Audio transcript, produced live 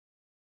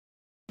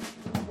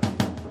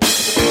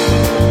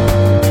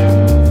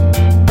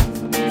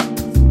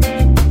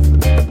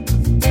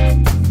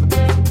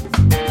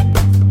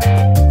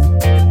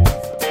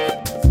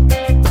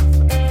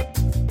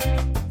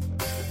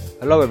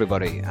Hello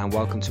everybody and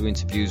welcome to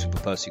Interviews with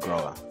a Percy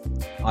Grower.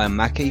 I am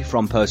Mackie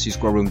from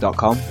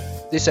Percy'sGrowroom.com.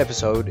 This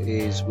episode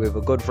is with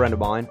a good friend of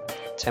mine,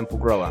 Temple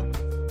Grower.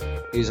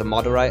 He's a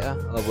moderator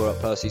over at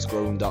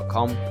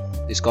Percy'sGrowroom.com.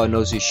 This guy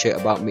knows his shit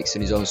about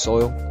mixing his own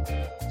soil.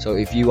 So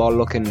if you are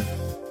looking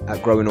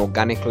at growing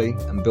organically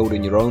and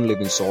building your own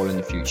living soil in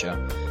the future,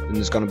 then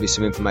there's going to be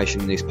some information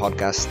in this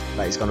podcast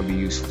that is going to be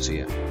useful to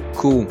you.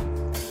 Cool.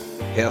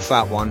 Hit a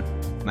fat one,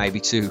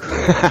 maybe two.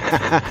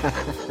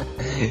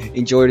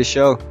 Enjoy the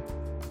show.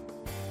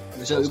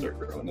 So,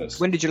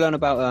 when did you learn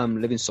about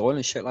living soil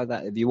and shit like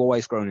that? Have you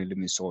always grown in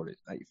living soil? Is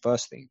that your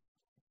first thing?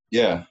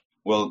 Yeah.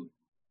 Well,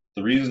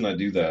 the reason I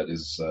do that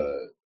is,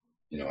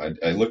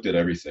 I looked at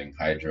everything,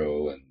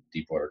 hydro and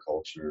deep water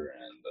culture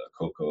and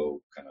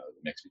cocoa, kind of the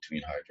mix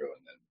between hydro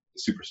and then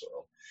the super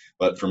soil.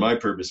 But for my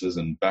purposes,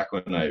 and back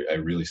when I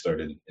really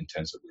started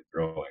intensively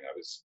growing, I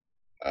was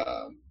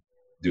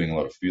doing a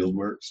lot of field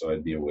work. So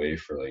I'd be away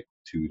for like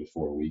 2 to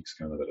 4 weeks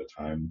kind of at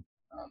a time.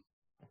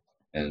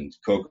 And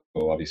cocoa,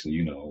 obviously,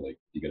 you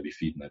got to be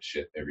feeding that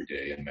shit every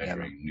day and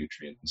measuring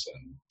nutrients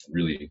and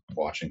really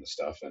watching the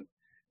stuff. And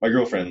my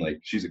girlfriend,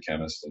 she's a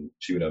chemist and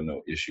she would have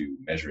no issue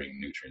measuring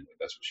nutrients.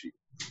 That's what she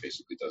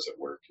basically does at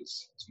work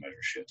is measure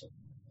shit and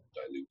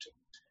dilute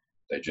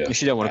and digest.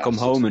 She don't want to come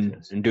home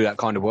and do that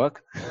kind of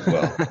work.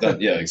 Well,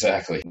 yeah,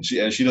 exactly. And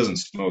she doesn't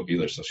smoke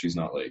either, so she's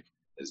not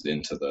as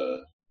into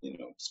the,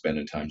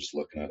 spending time just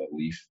looking at a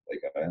leaf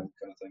like I am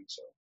kind of thing.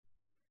 So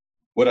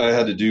what I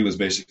had to do was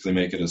basically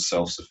make it as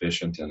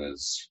self-sufficient and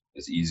as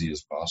easy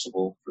as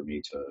possible for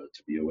me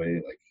to be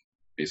away.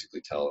 Basically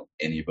tell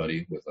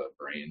anybody with a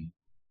brain,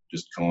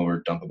 just come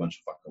over, dump a bunch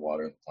of fucking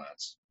water in the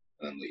plants,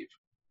 and then leave.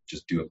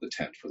 Just do up the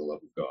tent for the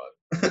love of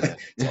God.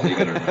 That's all you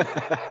gotta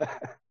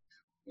remember.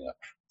 Yeah.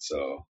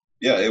 So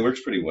yeah, it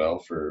works pretty well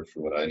for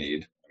what I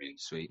need. I mean,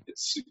 sweet.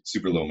 It's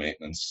super low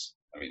maintenance.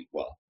 I mean,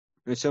 well.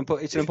 It's an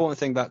important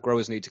thing that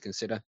growers need to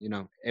consider.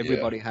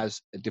 Everybody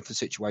has a different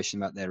situation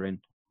that they're in.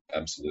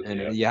 Absolutely.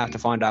 And you have to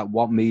find out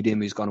what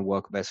medium is going to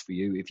work best for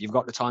you. If you've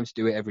got the time to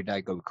do it every day,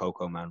 go with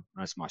cocoa, man.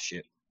 That's my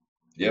shit.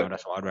 Yeah.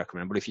 That's what I'd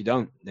recommend. But if you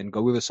don't, then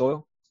go with a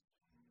soil.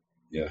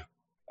 Yeah.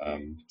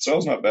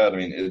 Soil's not bad. I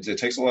mean, it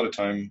takes a lot of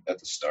time at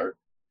the start.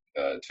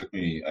 I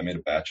made a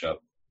batch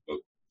up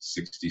about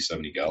 60,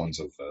 70 gallons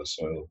of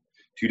soil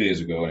 2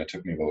 days ago, and it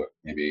took me about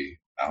maybe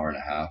hour and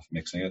a half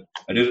mixing it.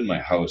 I did it in my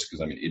house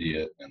because I'm an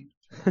idiot.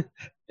 And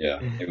yeah,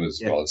 it was,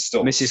 yeah. Well, it's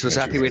still. Mrs. was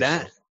happy with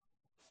that.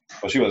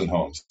 Well, she wasn't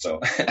home,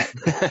 so.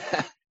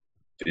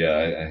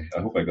 Yeah,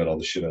 I hope I got all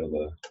the shit out of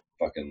the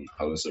fucking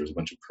house. There's a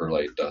bunch of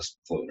perlite dust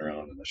floating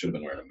around, and I should have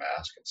been wearing a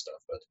mask and stuff.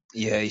 But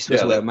yeah, you're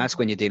supposed to wear a mask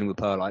when you're dealing with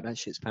perlite. That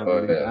shit's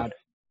apparently really bad.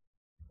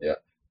 Yeah,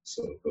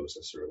 so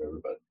process or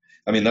whatever. But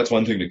I mean, that's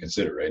one thing to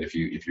consider, right? If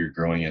you're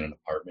growing in an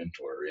apartment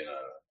or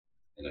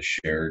in a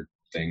shared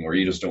thing, or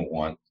you just don't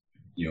want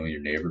your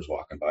neighbors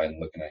walking by and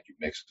looking at you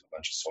mixing a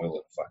bunch of soil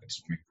in a fucking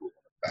swimming pool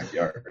in the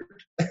backyard.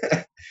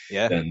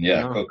 Yeah. Then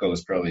cocoa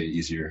is probably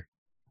easier.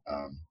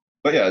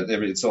 But yeah,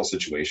 it's all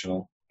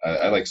situational.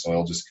 I like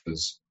soil just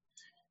because,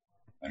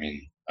 I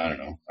mean, I don't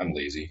know, I'm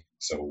lazy.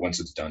 So once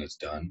it's done, it's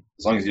done.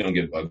 As long as you don't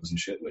get bugs and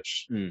shit,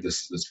 which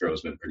this grow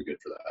has been pretty good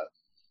for that.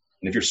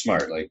 And if you're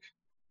smart,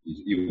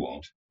 you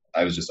won't.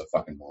 I was just a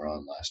fucking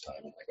moron last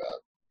time and I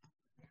got.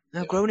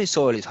 No, growing in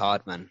soil is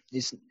hard, man.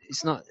 It's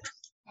not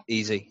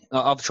easy.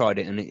 I've tried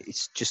it and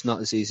it's just not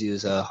as easy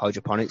as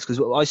hydroponics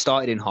because I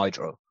started in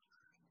hydro.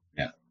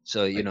 Yeah.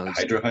 So,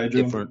 hydro?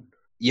 Different.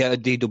 Yeah,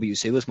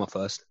 DWC was my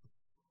first.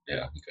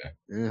 Yeah,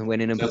 okay.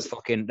 Went in and put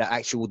fucking the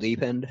actual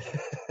deep end.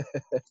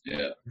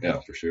 yeah,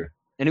 for sure.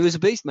 And it was a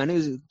beast, man. It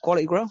was a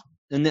quality grow.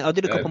 And I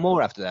did a couple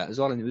more after that as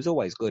well, and it was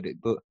always good.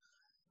 But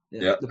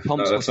the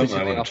pumps that's something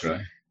I want to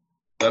try.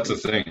 That's the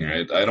thing,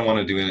 right? I don't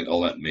want to do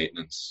all that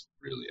maintenance,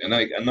 really.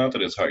 And not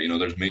that it's hard.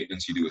 There's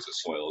maintenance you do as a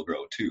soil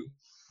grow, too.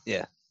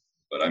 Yeah.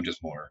 But I'm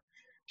just more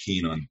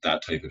keen on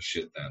that type of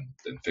shit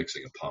than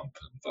fixing a pump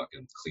and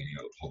fucking cleaning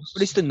out hoses.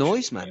 But it's the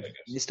noise, man.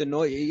 It's the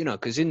noise,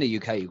 because in the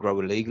UK you grow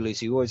illegally,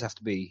 so you always have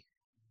to be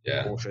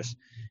cautious,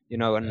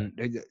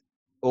 and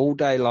all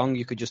day long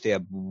you could just hear.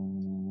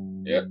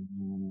 Yeah,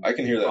 I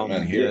can hear that,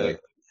 man. Here,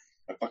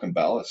 my fucking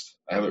ballast.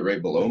 I have it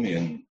right below me,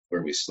 and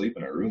where we sleep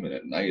in our room, and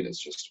at night it's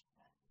just.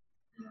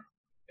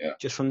 Yeah.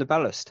 Just from the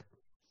ballast.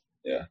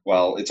 Yeah.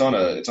 Well, it's on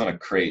a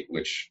crate,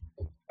 which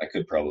I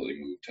could probably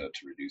move to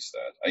reduce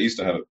that. I used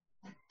to have it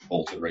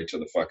bolted right to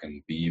the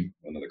fucking beam,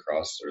 one of the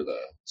cross or the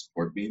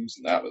support beams,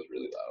 and that was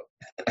really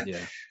loud.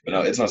 Yeah. But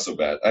no, it's not so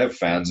bad. I have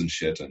fans and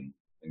shit and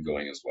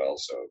going as well,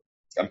 so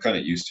I'm kind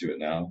of used to it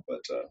now.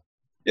 But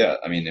yeah,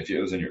 I mean, if it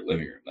was in your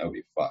living room, that would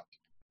be fucked.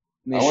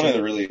 I want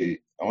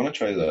to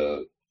try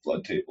the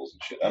flood tables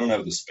and shit. I don't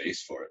have the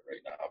space for it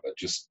right now, but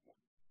just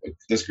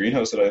this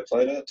greenhouse that I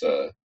applied at,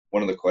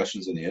 one of the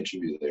questions in the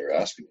interview they were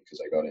asking me, because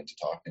I got into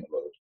talking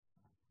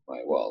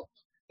about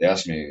they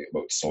asked me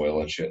about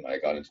soil and shit, and I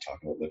got into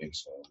talking about living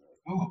soil.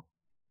 And like,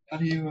 how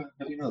do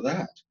you know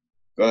that?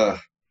 Well,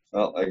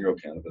 I grow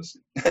cannabis.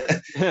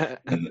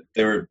 And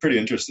they were pretty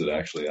interested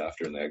actually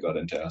after, and they got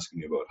into asking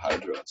me about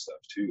hydro and stuff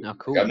too. Oh,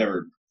 cool. I've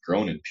never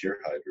grown in pure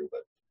hydro,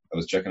 but I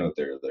was checking out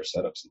their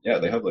setups. And yeah,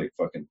 they have like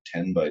fucking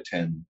 10 by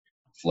 10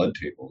 flood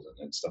tables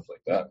and stuff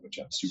like that, which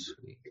I'm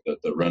super.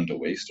 The run to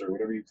waste or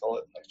whatever you call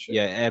it. Like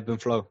Yeah, ebb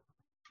and flow.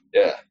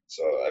 Yeah,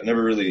 so I've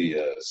never really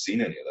seen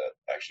any of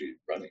that actually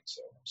running,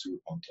 so I'm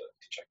super pumped to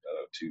check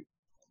that out too, and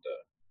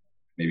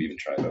maybe even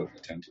try it out in the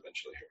tent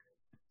eventually here.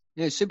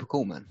 Yeah, it's super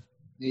cool, man.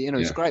 You know,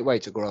 it's a great way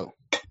to grow.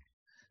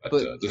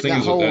 But the thing that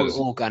is whole with that is,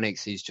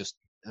 organics is just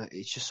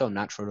it's just so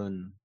natural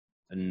and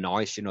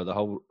nice. You know, the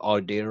whole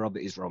idea of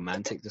it is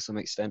romantic to some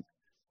extent.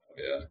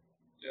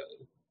 yeah,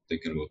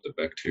 thinking about the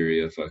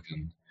bacteria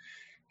fucking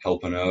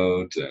helping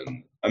out,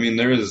 and I mean,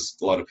 there is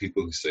a lot of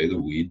people who say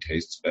the weed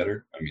tastes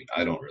better. I mean,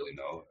 I don't really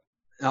know.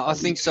 I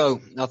think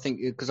so. I think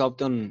because I've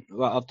done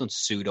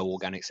pseudo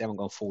organics. I haven't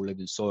gone full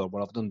living soil,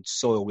 but I've done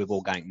soil with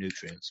organic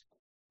nutrients.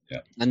 Yeah,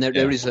 and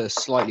there is a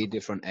slightly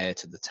different air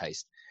to the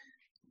taste.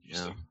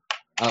 Yeah,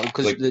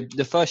 because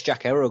the first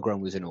Jack Arrow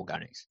grown was in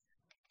organics.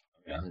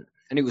 Yeah,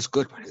 and it was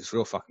good, man. It was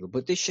real fucking good.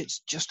 But this shit's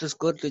just as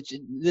good.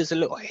 There's a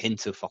little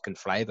hint of fucking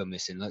flavor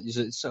missing. Like there's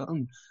a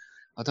certain,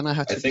 I don't know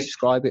how to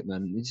describe it,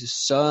 man. It's a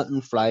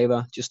certain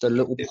flavor, just a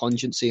little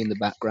pungency in the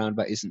background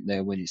that isn't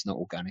there when it's not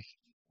organic.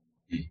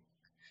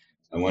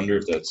 I wonder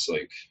if that's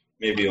like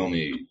maybe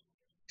only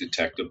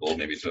detectable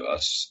maybe to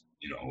us,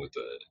 you know, with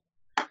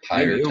the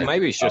higher.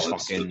 Maybe it's just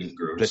fucking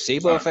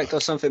placebo effect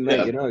or something, mate.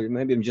 Yeah. You know,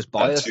 maybe I'm just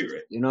biased. Too,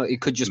 right? You know, it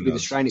could just be the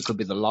strain, it could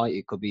be the light,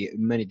 it could be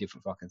many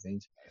different fucking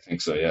things. I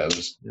think so. Yeah, it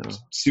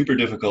was super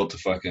difficult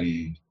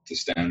to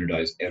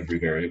standardize every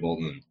variable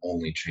and then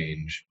only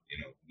change, you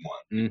know,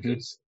 one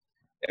because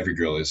every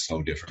grow is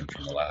so different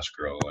from the last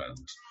grow,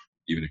 and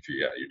even if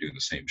you're doing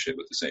the same shit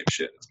with the same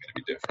shit, it's going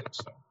to be different.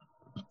 So.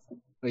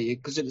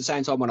 Because at the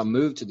same time, when I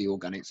moved to the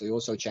organics, I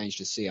also changed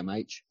to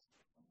CMH.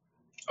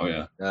 Oh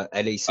yeah,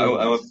 LEC.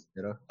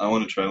 I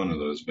want to try one of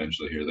those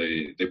eventually. Here,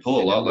 they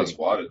pull a lot less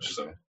wattage.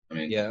 So I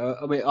mean,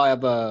 I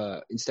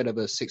have instead of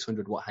a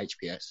 600 watt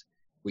HPS,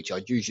 which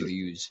I usually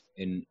use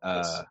in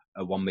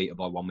a 1 meter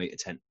by 1 meter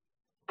tent.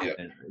 Yeah,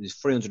 and it's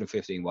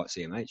 315 watt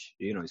CMH.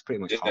 You know, it's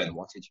pretty much half the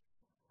wattage,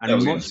 and a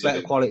much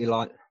better quality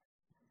light.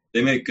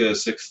 They make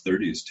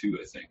 630s too,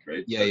 I think,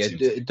 right? Yeah,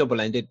 double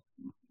ended,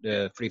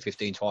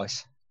 315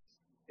 twice.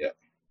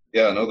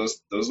 Yeah, no,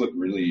 those look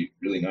really,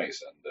 really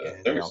nice,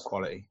 and they're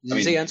quality.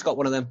 ZN's got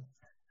one of them.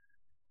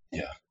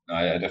 Yeah,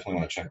 I definitely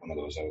want to check one of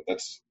those out.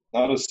 That's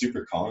not a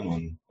super common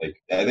one. Like,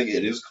 I think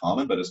it is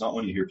common, but it's not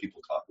one you hear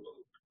people talk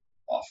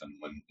about often.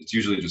 When it's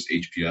usually just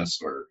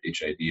HPS or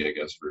HID, I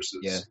guess,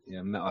 versus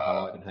metal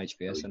halide and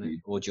HPS, isn't it?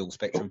 Or dual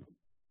spectrum.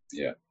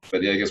 Yeah,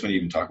 but I guess when you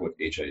even talk about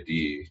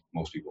HID,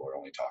 most people are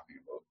only talking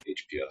about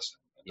HPS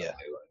and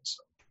halide.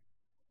 So.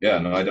 Yeah,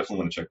 no, I definitely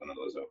want to check one of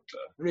those out.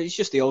 It's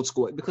just the old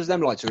school because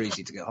them lights are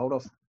easy to get hold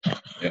of.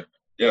 Yeah.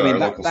 I mean,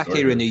 back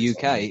here in the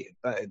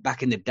UK,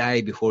 back in the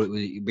day before it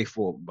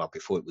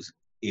was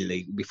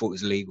illegal, before it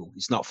was legal.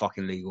 It's not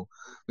fucking legal,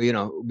 but you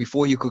know,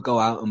 before you could go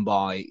out and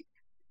buy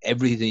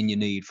everything you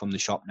need from the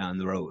shop down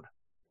the road,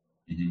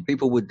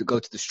 people would go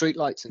to the street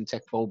lights and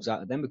take bulbs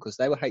out of them because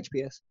they were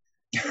HPS.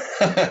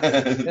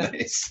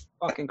 Nice.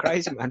 Fucking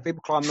crazy, man.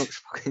 People climbing up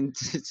fucking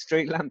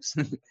street lamps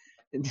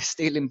and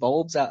stealing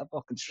bulbs out of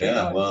fucking street.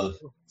 Yeah, well,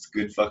 it's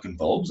good fucking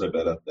bulbs, I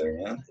bet, up there,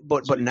 man.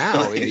 But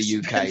now in the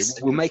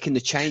UK, we're making the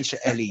change to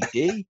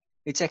LED.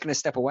 We're taking a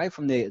step away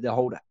from the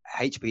whole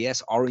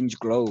HPS orange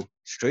glow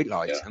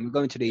streetlights, and we're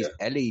going to these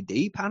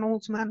LED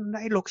panels, man. And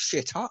they look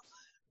shit up.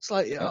 It's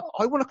like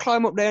I want to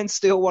climb up there and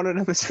steal one of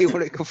them and see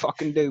what it can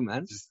fucking do,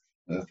 man. Just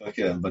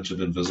a bunch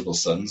of invisible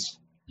suns.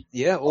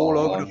 Yeah, all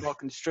over the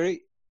fucking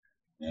street.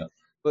 Yeah,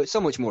 but it's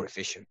so much more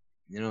efficient,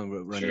 you know,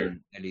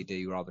 running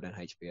LED rather than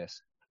HPS.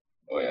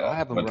 Oh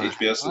yeah, but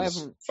HPS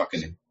is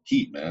fucking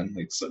heat, man.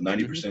 Like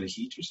 90% of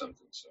heat or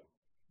something. So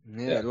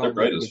a lot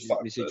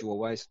of residual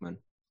waste, man.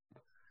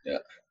 Yeah,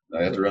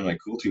 I had to run my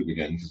cool tube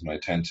again because my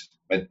tent,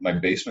 my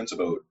basement's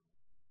about,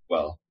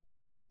 well,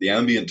 the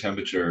ambient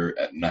temperature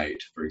at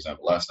night, for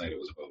example, last night it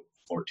was about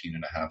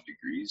 14.5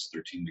 degrees,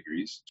 13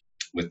 degrees.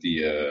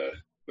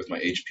 With my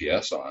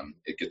HPS on,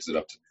 it gets it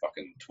up to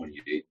fucking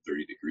 28,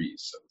 30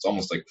 degrees. So it's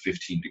almost like a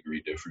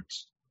 15-degree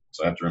difference.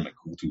 So I have to run my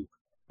cool tube,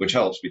 which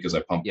helps because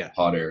I pump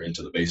hot air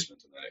into the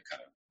basement and then it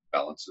kind of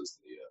balances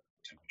the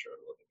temperature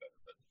a little bit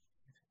better. But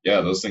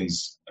yeah, those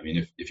things, I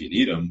mean, if you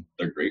need them,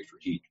 they're great for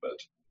heat, but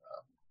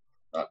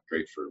not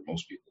great for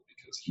most people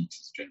because heat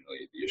is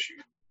generally the issue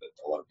that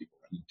a lot of people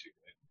run into.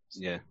 Right?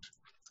 So, yeah.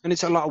 And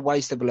it's a lot of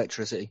waste of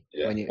electricity.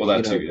 Yeah,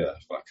 too,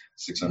 fuck.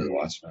 600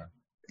 watts, man.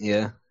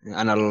 Yeah,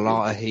 and a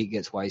lot of heat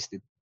gets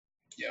wasted.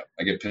 Yeah,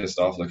 I get pissed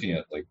off looking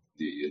at like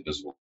the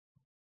invisible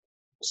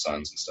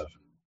suns and stuff.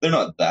 They're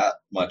not that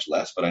much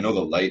less, but I know the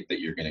light that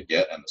you're going to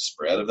get and the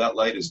spread of that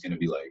light is going to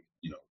be like,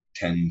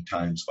 10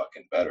 times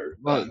fucking better.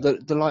 Well,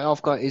 the light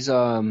I've got is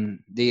the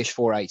Ish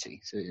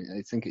 480, so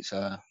I think it's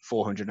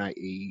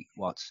 480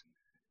 watts.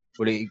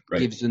 But it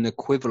gives an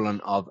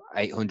equivalent of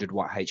 800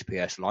 watt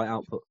HPS light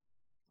output.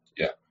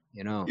 Yeah.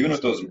 Even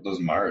with those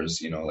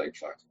Mars, like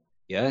fuck.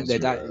 Yeah,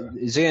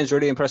 ZN's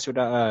really impressed with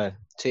that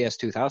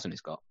TS2000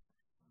 it's got.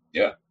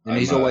 Yeah, And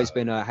he's always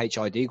been a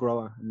HID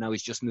grower, and now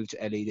he's just moved to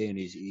LED, and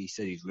he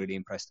said he's really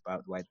impressed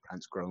about the way the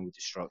plant's growing with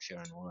the structure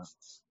and all that.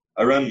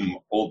 I ran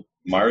old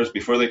Mars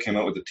before they came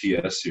out with the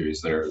TS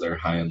series. Their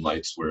high-end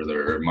lights were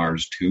their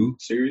Mars 2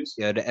 series.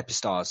 Yeah, the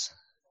Epistars.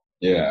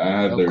 Yeah,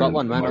 I had I've got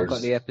one, man. Mars... I've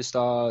got the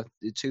Epistar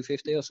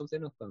 250 or something.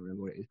 I can't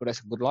remember what it is, but that's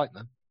a good light,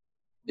 man.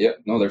 Yeah,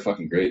 no, they're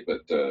fucking great.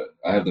 But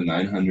I have the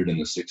 900 and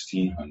the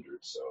 1600,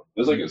 so it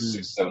was like a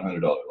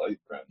 $600-700 light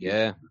brand.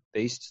 Yeah,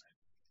 beasts.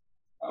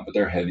 But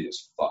they're heavy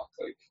as fuck.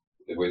 Like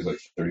it weighs like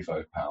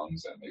 35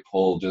 pounds, and they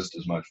pull just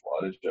as much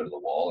wattage out of the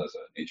wall as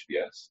an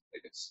HPS.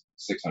 Like it's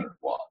 600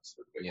 watts.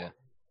 For the big one.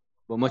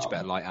 Well, much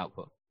better light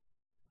output.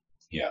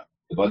 Yeah,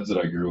 the buds that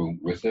I grew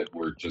with it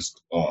were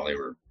just they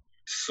were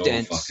so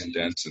fucking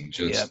dense and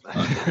just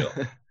unreal.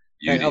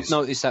 Hey, I've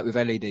noticed that with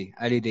LED.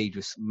 LED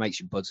just makes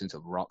your buds into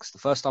rocks. The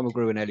first time I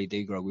grew an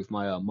LED grow with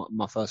my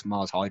my first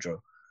Mars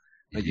Hydro,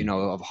 you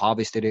know, I've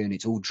harvested it and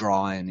it's all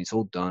dry and it's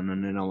all done,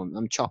 and then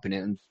I'm chopping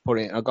it and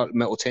putting it. I got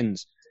metal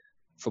tins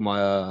for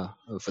my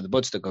for the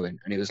buds to go in,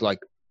 and it was like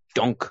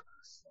donk,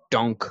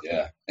 donk,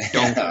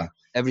 donk.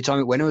 Every time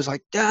it went, it was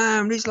like,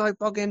 damn, this like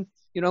fucking,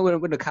 you know,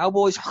 when the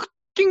Cowboys,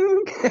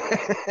 ding,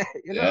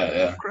 you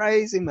know,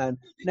 crazy, man.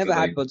 Never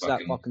had buds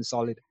that fucking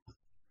solid.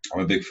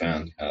 I'm a big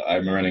fan.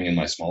 I'm running in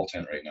my small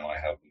tent right now. I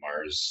have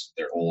Mars,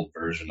 their old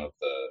version of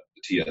the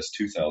TS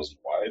 2000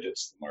 wide.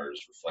 It's the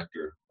Mars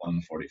Reflector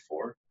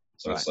 144.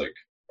 So it's like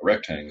a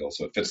rectangle.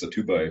 So it fits the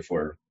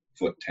 2x4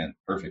 foot tent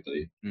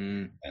perfectly.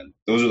 And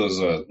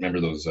those are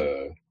remember those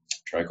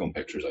trichome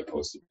pictures I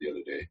posted the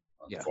other day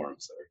on the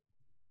forums there.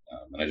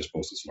 And I just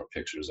posted some more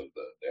pictures of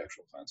the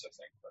actual plants, I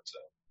think. But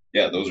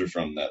yeah, those are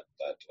from that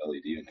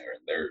LED in there,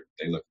 and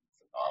they look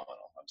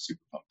phenomenal. I'm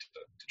super pumped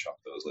to chop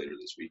those later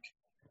this week.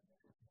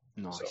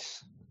 Nice. So,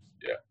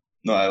 yeah.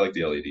 No, I like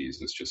the LEDs.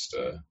 It's just,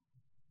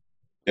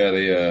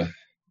 they,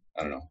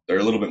 I don't know. They're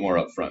a little bit more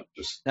upfront.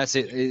 Just that's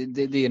it.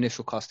 The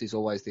initial cost is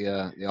always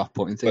the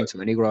off-putting thing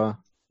to any grower.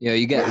 Yeah,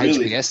 you get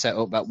HPS set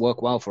up that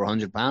work well for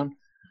 £100.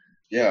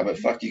 Yeah, but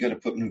fuck, you got to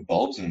put new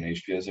bulbs in an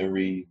HPS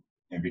every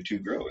 2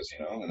 grows,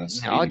 you know. And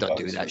that's I don't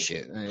do that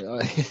shit.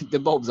 The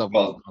bulbs I've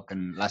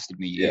fucking lasted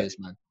me years,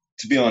 man.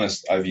 To be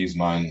honest, I've used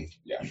mine,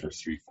 for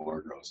 3-4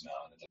 grows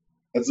now.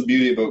 That's the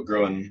beauty about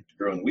growing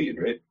weed,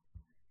 right?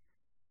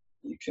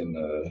 You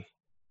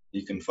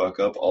can fuck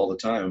up all the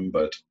time,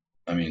 but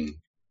I mean,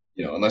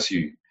 you know, unless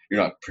you're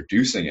not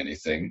producing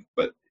anything,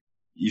 but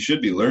you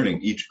should be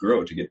learning each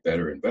grow to get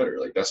better and better.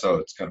 Like that's how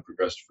it's kind of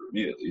progressed for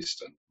me, at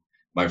least. And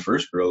my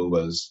first grow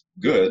was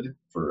good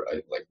for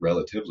like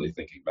relatively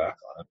thinking back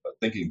on it, but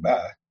thinking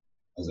back,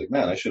 I was like,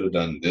 man, I should have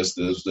done this,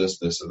 or this.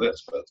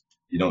 But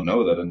you don't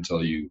know that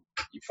until you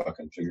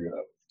fucking figure it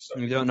out. So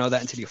you don't know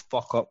that until you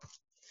fuck up.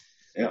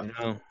 Yeah. You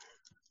know?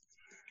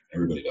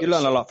 Everybody does. You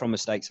learn a lot from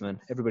mistakes, man.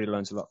 Everybody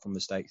learns a lot from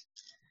mistakes.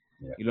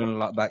 Yeah. You learn a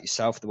lot about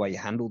yourself, the way you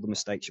handle the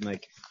mistakes you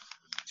make.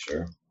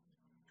 Sure.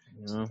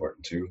 It's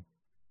important too.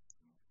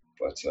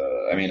 But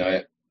I mean,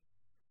 I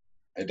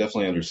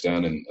definitely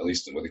understand, and at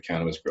least with the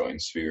cannabis growing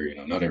sphere, you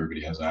know, not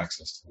everybody has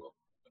access to a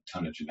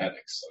ton of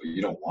genetics, so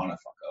you don't want to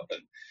fuck up.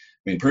 And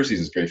I mean, Percy's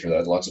is great for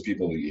that. Lots of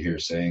people you hear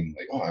saying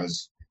like, "Oh,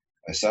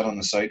 I sat on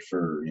the site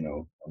for, you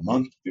know, a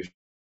month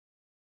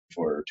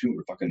before 2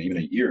 or fucking even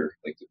a year."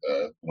 Like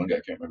one guy,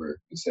 I can't remember,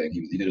 was saying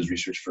he did his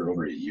research for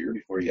over a year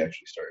before he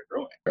actually started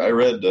growing. I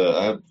read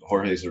I have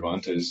Jorge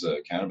Cervantes'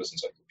 Cannabis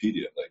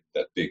Encyclopedia, like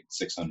that big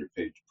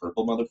 600-page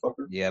purple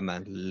motherfucker. Yeah,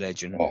 man,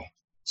 legend. Oh,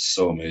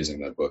 so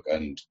amazing, that book.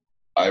 And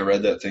I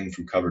read that thing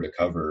from cover to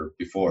cover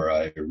before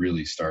I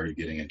really started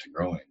getting into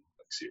growing.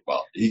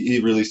 Well, he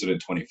released it in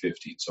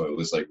 2015, so it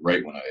was like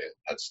right when I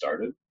had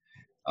started.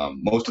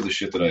 Most of the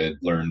shit that I had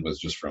learned was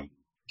just from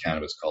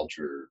cannabis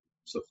culture.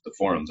 So the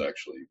forums,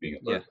 actually, being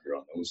a lurker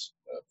on those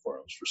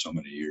forums for so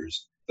many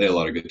years, they had a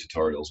lot of good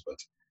tutorials. But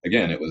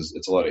again,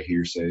 it's a lot of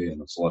hearsay,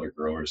 and it's a lot of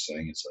growers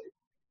saying it's like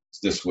it's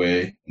this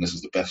way and this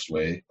is the best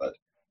way. But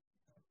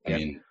I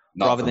mean,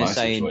 not rather than my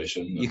saying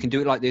situation. You can do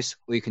it like this,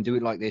 or you can do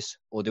it like this,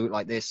 or do it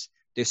like this.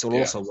 This will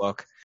also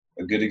work.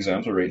 A good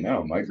example right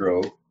now, my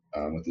grow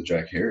with the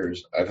Jack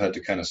Harriers, I've had to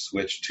kind of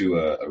switch to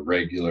a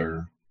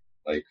regular,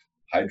 like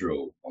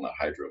not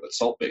hydro, but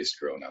salt-based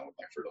grow now with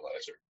my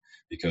fertilizer,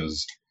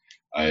 because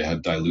I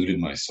had diluted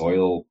my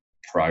soil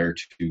prior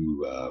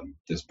to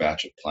this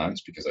batch of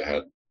plants because I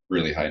had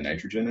really high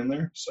nitrogen in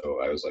there. So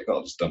I was like,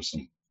 I'll just dump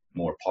some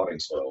more potting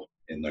soil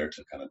in there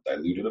to kind of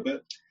dilute it a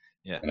bit.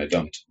 Yeah. And I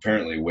dumped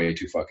apparently way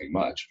too fucking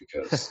much,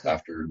 because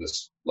after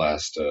this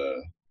last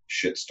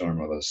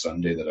shitstorm of a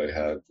Sunday that I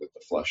had with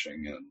the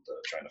flushing and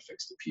trying to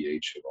fix the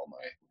pH of all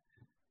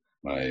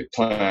my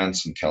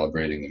plants and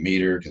calibrating the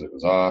meter because it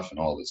was off and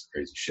all this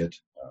crazy shit,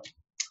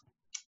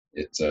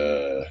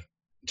 it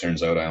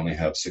turns out I only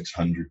have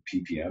 600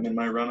 ppm in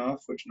my runoff,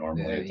 which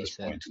normally at this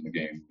point in the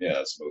game,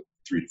 it's about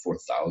 3,000 to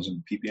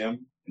 4,000 ppm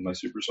in my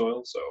super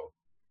soil. So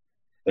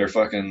they're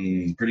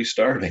fucking pretty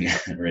starving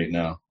right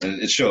now,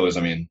 and it shows.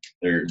 I mean,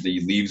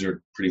 the leaves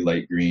are pretty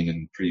light green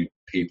and pretty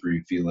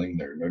papery feeling.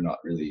 They're not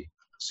really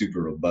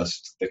super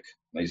robust, thick,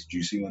 nice,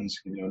 juicy ones.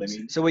 You know what I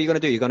mean? So what are you gonna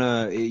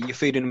do? You're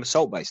feeding them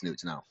salt-based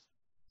newts now?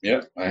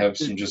 Yeah, I have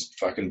some just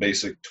fucking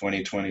basic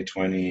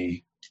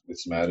 20-20-20 with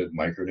some added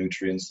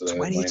micronutrients that I have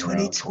laying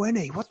around.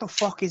 20. What the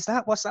fuck is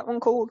that? What's that one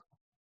called?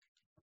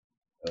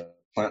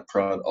 Plant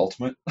Prod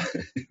Ultimate.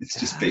 It's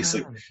just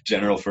basic Damn.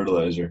 general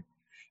fertilizer.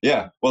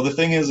 Yeah. Well, the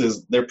thing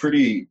is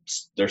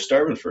they're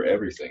starving for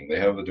everything. They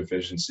have a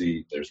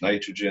deficiency. There's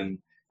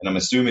nitrogen, and I'm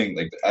assuming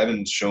like I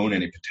haven't shown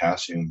any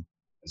potassium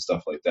and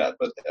stuff like that,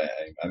 but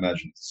I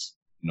imagine it's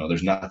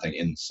there's nothing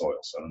in the soil,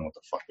 so I don't know what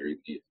the fuck they're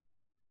even eating.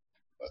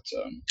 But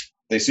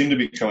they seem to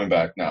be coming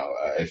back now.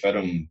 I fed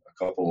them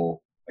a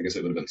couple. I guess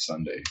it would have been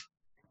Sunday.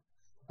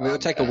 It'll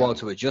take a while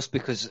to adjust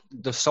because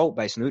the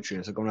salt-based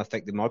nutrients are going to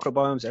affect the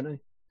microbiomes, aren't they?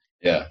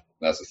 Yeah,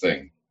 that's the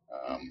thing.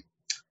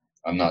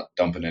 I'm not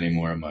dumping any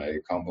more of my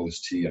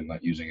compost tea. I'm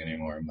not using any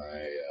more of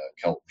my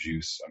kelp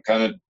juice. I'm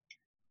kind of,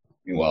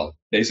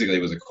 basically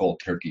it was a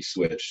cold turkey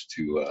switch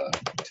to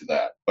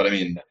that. But I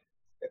mean,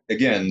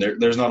 again,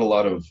 there's not a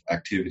lot of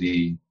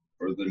activity,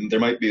 or there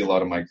might be a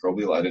lot of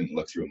microbial. I didn't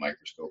look through a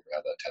microscope or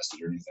have that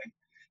tested or anything.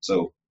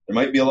 So there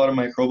might be a lot of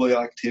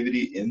microbial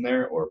activity in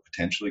there, or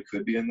potentially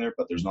could be in there,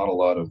 but there's not a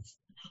lot of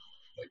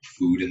like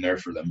food in there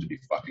for them to be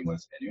fucking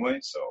with anyway.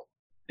 So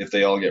if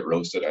they all get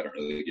roasted, I don't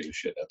really give a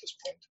shit at this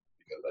point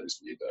because I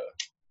just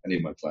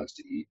need my plants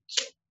to eat.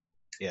 So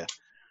yeah,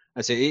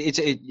 that's it.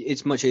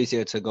 It's much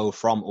easier to go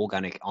from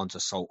organic onto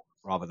salt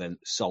rather than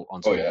salt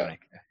onto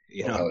organic.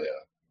 Hell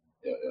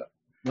yeah.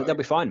 But they'll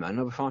be fine, man.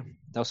 They'll be fine.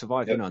 They'll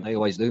survive. Yep. They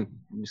always do.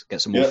 You just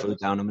get some more food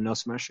down them and they'll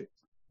smash it.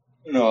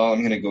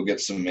 I'm gonna go get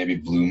some maybe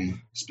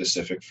bloom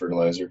specific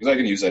fertilizer because I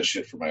can use that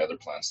shit for my other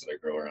plants that I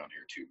grow around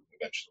here too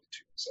eventually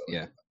too.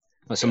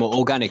 So some more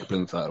organic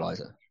bloom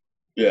fertilizer.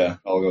 Yeah,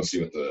 I'll go see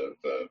what the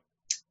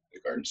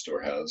garden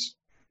store has.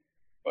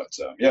 But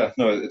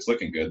it's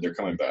looking good. They're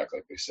coming back,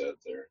 like they said.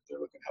 They're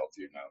looking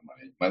healthier now.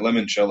 My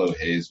limoncello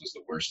haze was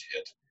the worst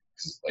hit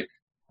because like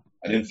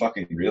I didn't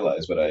fucking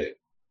realize, but I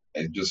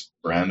just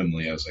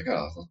randomly I was like,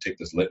 oh, I'll take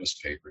this litmus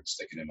paper and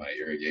stick it in my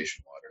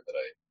irrigation water that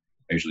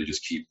I usually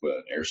just keep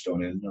an air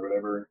stone in or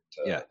whatever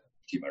to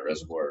keep my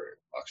reservoir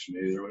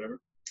oxygenated or whatever.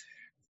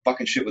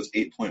 Fucking shit was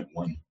 8.1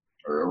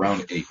 or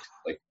around 8.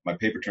 Like my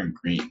paper turned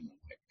green.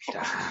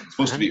 It's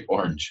supposed to be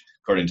orange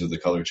according to the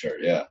color chart.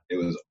 Yeah, it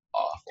was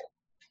awful.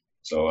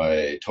 So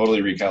I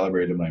totally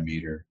recalibrated my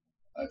meter.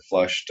 I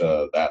flushed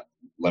that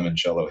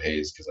limoncello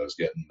haze because I was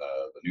getting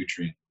the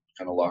nutrient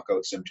kind of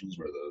lockout symptoms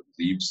where the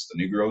leaves, the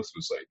new growth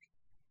was like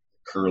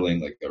curling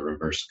like a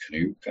reverse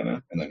canoe kind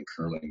of, and then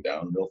curling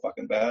down real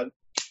fucking bad.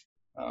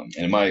 And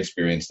in my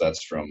experience,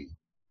 that's from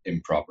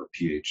improper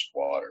pH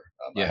water.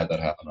 I had that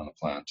happen on a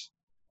plant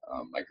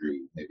I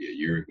grew maybe a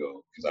year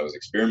ago because I was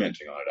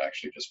experimenting on it,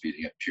 actually just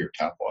feeding it pure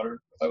tap water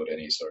without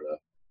any sort of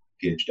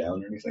pH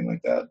down or anything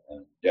like that.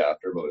 And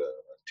after about a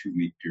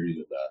 2-week period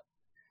of that,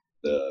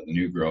 the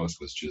new growth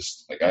was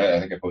just like I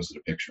think I posted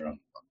a picture on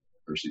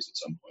Percy's at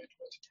some point,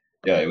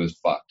 but it was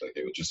fucked. Like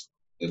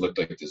it looked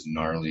like this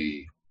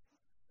gnarly,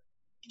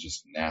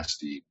 just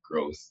nasty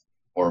growth,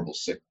 horrible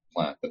sick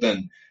plant. But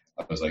then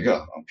I was like,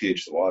 oh, I'll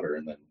pH the water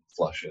and then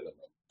flush it and then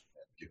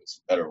give it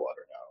some better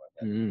water now.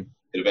 And then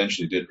it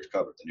eventually did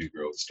recover. The new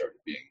growth started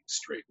being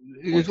straight.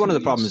 It was one of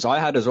the problems I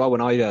had as well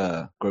when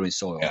I grew in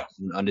soil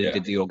and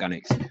did the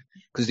organics.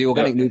 Because the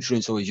organic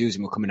nutrients I was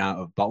using were coming out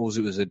of bottles.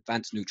 It was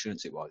advanced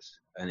nutrients, it was.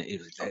 And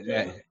it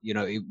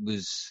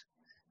was,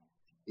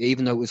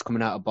 even though it was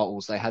coming out of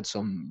bottles, they had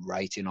some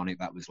rating on it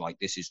that was like,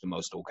 this is the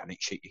most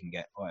organic shit you can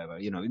get, whatever.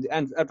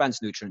 And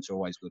advanced nutrients are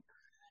always good.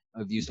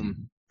 I've used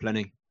them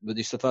plenty. But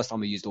this is the first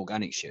time I used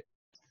organic shit.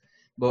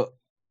 But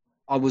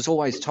I was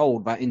always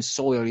told that in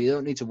soil, you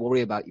don't need to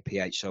worry about your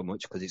pH so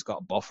much because it's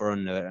got a buffer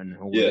and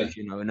all this,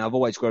 And I've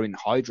always grown in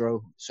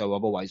hydro, so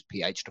I've always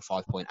pH to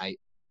 5.8.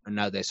 And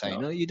now they're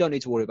saying, no, you don't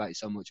need to worry about it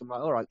so much. I'm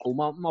like, all right, cool.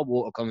 My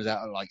water comes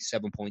out at like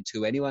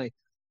 7.2 anyway,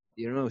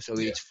 so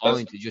it's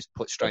fine to just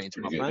put straight into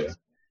my plants.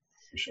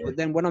 For sure. But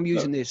then when I'm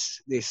using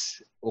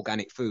this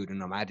organic food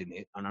and I'm adding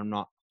it and I'm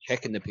not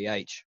checking the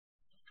pH,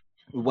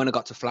 when I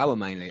got to flour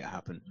mainly, it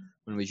happened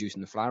when I was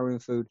using the flowering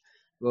food.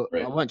 But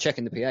I wasn't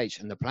checking the pH,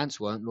 and the plants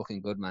weren't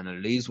looking good, man. And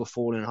the leaves were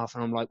falling off,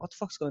 and I'm like, what the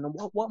fuck's going on?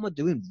 What am I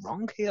doing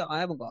wrong here? I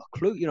haven't got a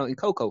clue. In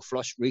cocoa,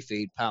 flush,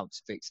 refeed,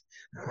 pouts, fix.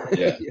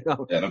 Yeah.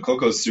 No,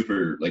 cocoa's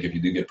super, like, if you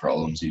do get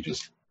problems, you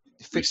just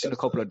fix it in a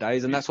couple of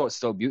days, and that's what's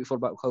so beautiful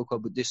about cocoa.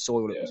 But this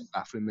soil, it was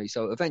baffling me.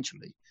 So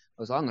eventually,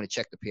 I was like, I'm going to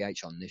check the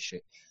pH on this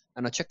shit.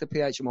 And I checked the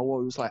pH in my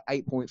water. It was like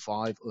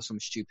 8.5 or some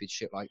stupid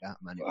shit like that,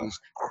 man. It was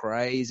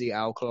crazy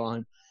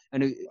alkaline.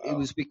 And it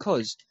was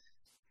because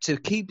to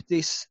keep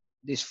this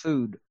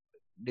food,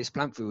 this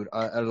plant food,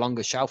 a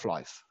longer shelf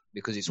life,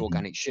 because it's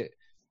organic shit,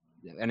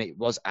 and it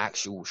was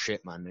actual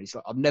shit, man. It's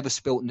like, I've never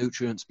spilt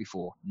nutrients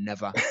before,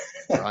 never,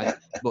 right?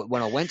 But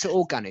when I went to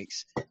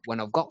organics,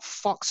 when I've got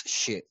fox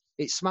shit,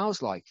 it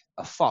smells like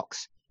a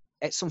fox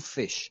ate some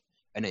fish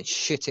and then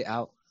shit it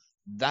out.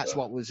 That's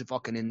what was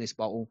fucking in this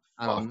bottle,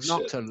 and I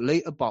knocked a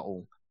litre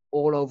bottle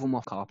all over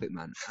my carpet,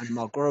 man, and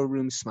my grow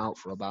room smelt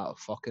for about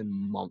a fucking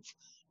month.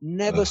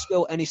 Never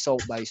spill any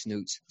salt-based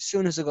newts. As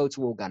soon as I go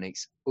to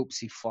organics,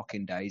 oopsie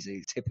fucking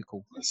daisy.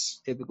 Typical.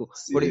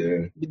 But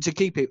to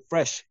keep it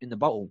fresh in the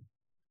bottle,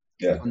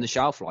 on the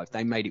shelf life,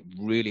 they made it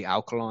really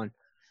alkaline.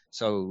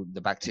 So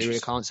the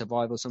bacteria can't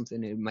survive or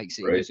something. It makes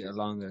it gives it a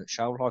longer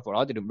shelf life. Well,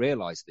 I didn't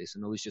realize this,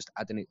 and I was just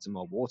adding it to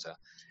my water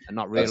and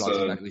not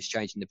realizing that it was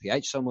changing the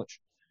pH so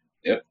much.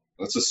 Yep,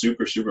 that's a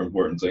super, super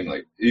important thing.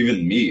 Like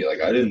even me,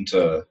 like I didn't.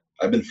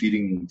 I've been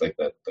feeding like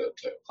that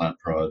Plant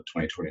Prod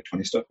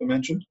 2020 stuff I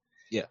mentioned.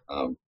 Yeah.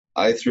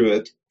 I threw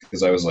it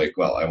because I was like,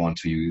 well, I want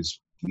to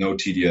use no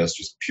TDS,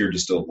 just pure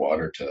distilled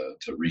water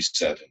to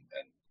reset,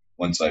 and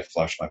once I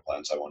flush my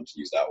plants, I wanted to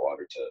use that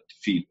water to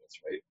feed with,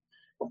 right?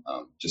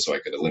 Just so I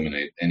could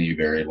eliminate any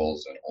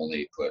variables and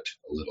only put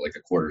a little, like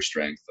a quarter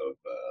strength of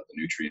the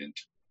nutrient,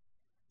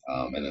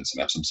 and then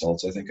some Epsom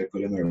salts I think I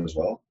put in there as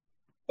well.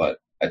 But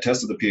I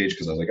tested the pH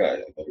because I was like, I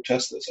better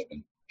test this. I've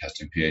been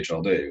testing pH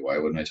all day. Why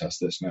wouldn't I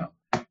test this now?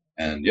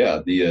 And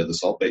yeah, the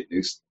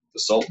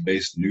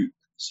salt-based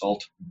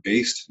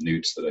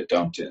newts that I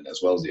dumped in,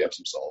 as well as the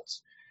Epsom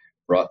salts,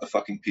 brought the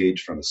fucking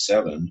pH from a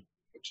 7,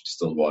 which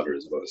distilled water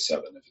is about a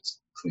 7 if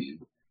it's clean,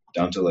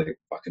 down to like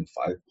fucking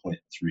 5.3.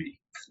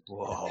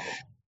 Whoa.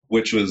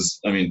 Which was,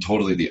 I mean,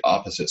 totally the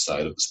opposite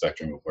side of the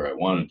spectrum of where I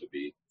wanted to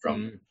be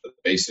from the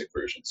basic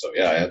version. So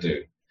yeah, I had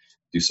to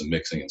do some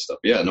mixing and stuff.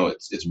 But yeah, no,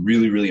 it's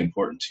really, really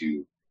important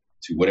to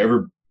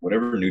whatever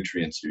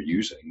nutrients you're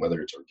using,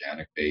 whether it's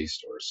organic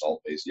based or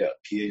salt based. Yeah,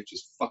 pH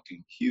is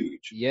fucking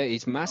huge. Yeah,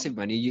 it's massive,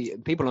 man.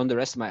 People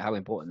underestimate how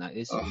important that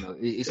is.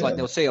 It's like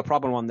they'll see a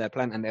problem on their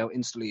plant and they'll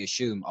instantly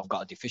assume I've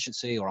got a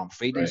deficiency or I'm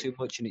feeding too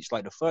much. And it's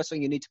like the first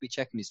thing you need to be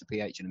checking is the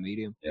pH in the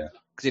medium. Yeah.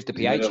 Because if the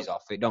pH is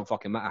off, it don't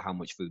fucking matter how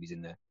much food is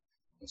in there.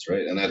 That's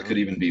right. And that could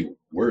even be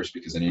worse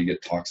because then you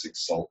get toxic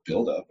salt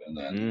buildup, and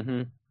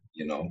then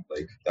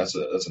like that's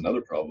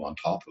another problem on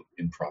top of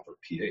improper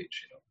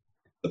pH.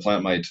 The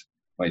plant might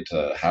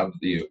have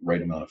the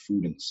right amount of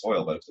food in the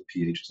soil, but if the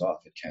pH is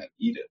off, it can't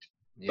eat it.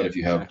 Yeah, but if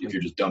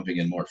you're just dumping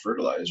in more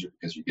fertilizer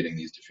because you're getting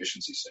these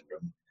deficiency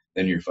syndrome,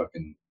 then you're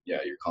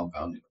you're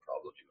compounding the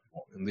problem even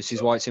more. And this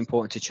is why it's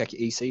important to check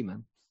your EC,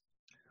 man.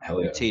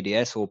 Hell yeah.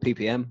 TDS or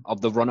ppm of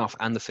the runoff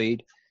and the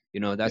feed.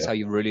 That's how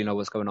you really know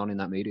what's going on in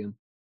that medium.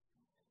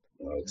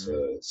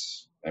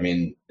 It's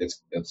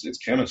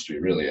chemistry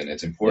really, and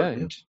it's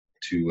important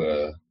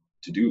to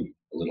do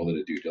a little bit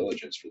of due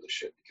diligence for this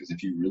shit, because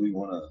if you really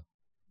want to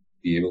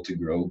be able to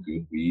grow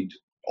good weed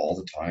all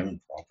the time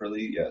and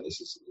properly,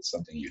 it's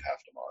something you have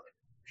to monitor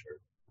for sure.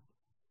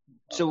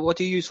 So what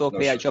do you use for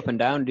pH up and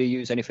down? Do you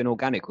use anything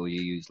organic, or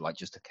you use like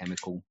just a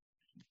chemical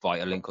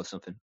Vitalink or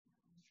something?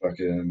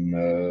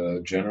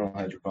 Fucking General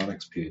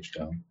Hydroponics pH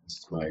down.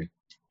 It's my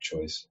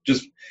choice.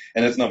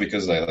 And it's not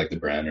because I like the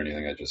brand or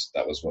anything.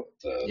 That was what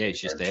it's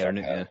just there, isn't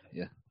it?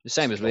 Yeah. The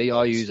same as me.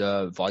 I use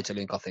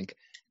Vitalink, I think,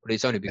 but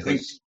it's only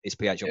because it's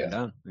pH up and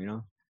down.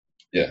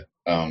 Yeah.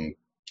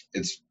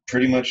 It's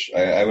pretty much,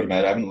 I would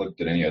imagine, I haven't looked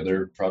at any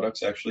other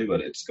products actually,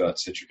 but it's got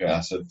citric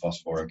acid,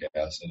 phosphoric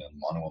acid,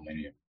 and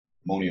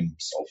monoammonium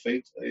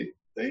sulfate. I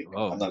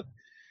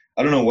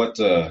don't know what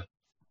that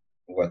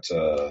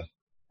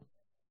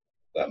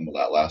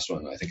last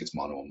one, I think it's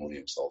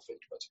monoammonium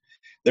sulfate, but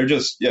they're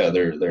just,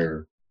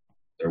 they're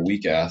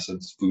weak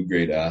acids, food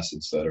grade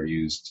acids that are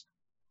used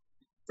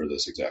for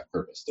this exact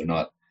purpose.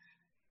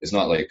 It's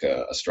not like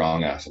a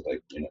strong acid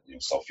like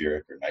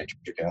sulfuric or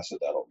nitric acid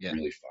that'll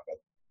really fuck up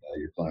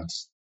your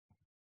plants.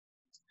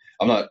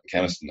 I'm not a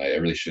chemist, and I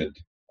really should.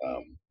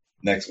 The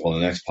next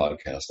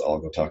podcast, I'll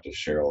go talk to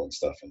Cheryl and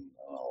stuff, and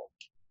I'll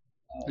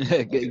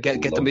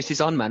get the missus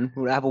on, man.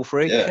 We'll have all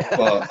three. Yeah,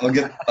 well,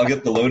 I'll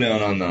get the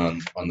lowdown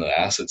on the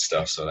acid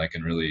stuff, so that I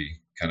can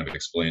really kind of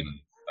explain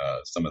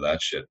some of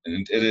that shit.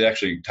 And it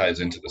actually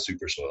ties into the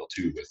super soil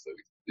too, with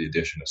the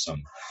addition of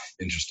some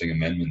interesting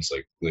amendments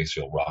like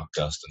glacial rock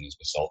dust and these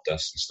basalt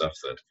dusts and stuff,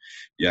 that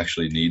you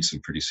actually need some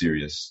pretty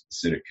serious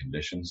acidic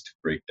conditions to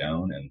break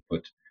down and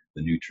put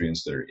the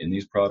nutrients that are in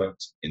these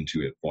products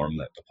into a form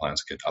that the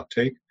plants can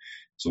uptake.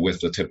 So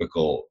with the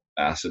typical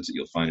acids that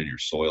you'll find in your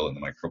soil and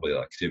the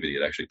microbial activity,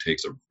 it actually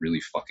takes a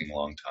really fucking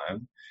long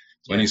time.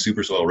 So any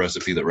super soil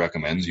recipe that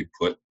recommends you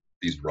put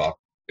these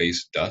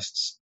rock-based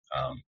dusts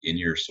in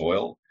your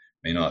soil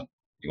may not,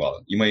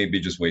 you might be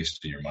just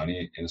wasting your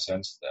money in a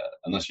sense, that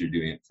unless you're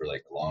doing it for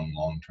like a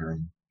long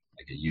term,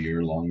 like a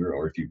year longer,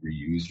 or if you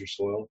reuse your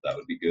soil, that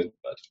would be good.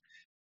 But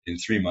in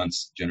 3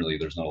 months, generally,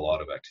 there's not a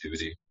lot of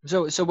activity.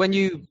 So when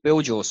you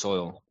build your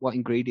soil, what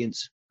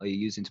ingredients are you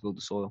using to build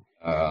the soil?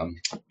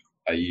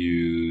 I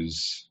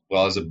use,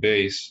 as a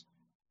base,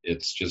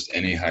 it's just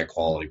any high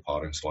quality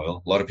potting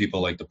soil. A lot of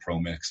people like the Pro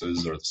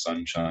Mixes or the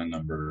Sunshine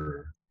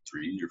number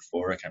 3 or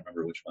 4. I can't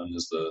remember which one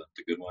is the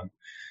good one.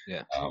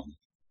 Yeah.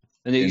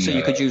 And so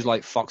you could use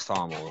like Fox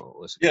Farm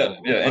or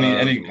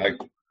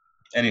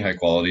any high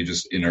quality,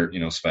 just inert,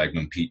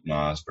 sphagnum, peat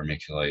moss,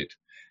 vermiculite.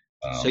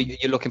 So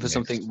you're looking for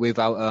something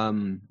without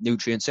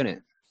nutrients in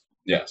it?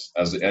 Yes,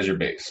 as your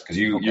base, because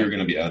you're going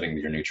to be adding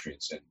your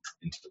nutrients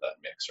into that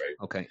mix, right?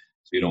 Okay.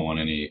 So you don't want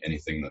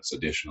anything that's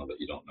additional that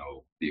you don't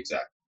know the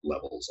exact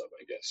levels of,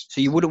 I guess. So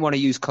you wouldn't want to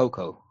use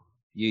cocoa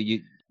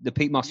The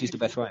peat moss is the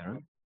best way,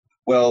 right?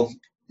 Well,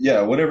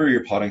 yeah, whatever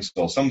your potting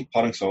soil. Some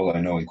potting soil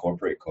I know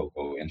incorporate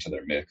cocoa into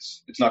their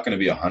mix. It's not going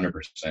to be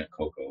 100%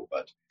 cocoa,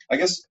 but I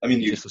guess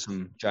Just for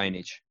some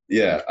drainage.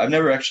 Yeah, I've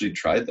never actually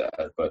tried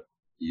that, but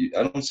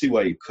I don't see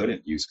why you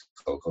couldn't use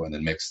cocoa and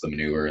then mix the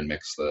manure and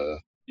mix the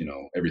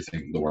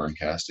everything, the worm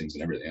castings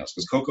and everything else.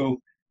 Because cocoa,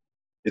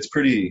 it's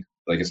pretty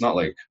it's not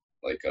like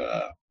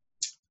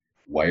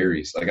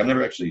wiry. Like I've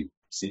never actually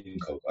seen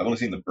cocoa. I've only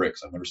seen the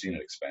bricks. I've never seen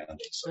it expanded.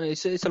 So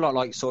It's a lot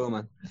like soil,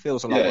 man. It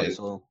feels a lot like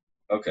soil.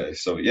 Okay,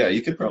 so yeah,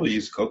 you could probably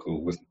use cocoa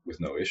with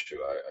no issue.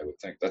 I would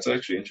think that's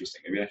actually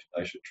interesting. Maybe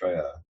I should try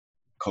a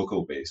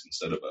cocoa base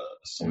instead of a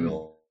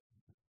soil,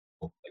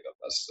 like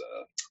a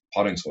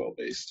potting soil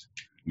based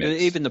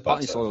mix. Even the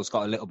potting soil's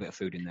got a little bit of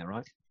food in there,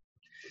 right?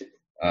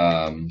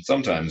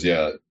 Sometimes,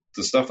 yeah.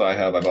 The stuff I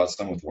bought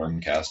some with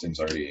worm castings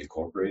already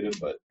incorporated,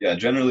 but yeah,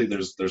 generally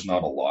there's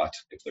not a lot.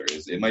 If there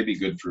is, it might be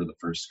good for the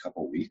first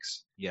couple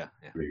weeks. Yeah.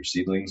 For your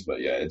seedlings,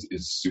 but yeah,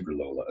 it's super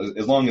low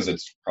as long as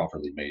it's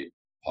properly made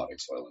potting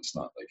soil and it's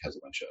not has a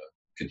bunch of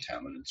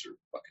contaminants or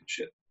fucking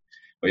shit.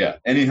 But yeah,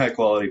 any high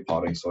quality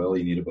potting soil,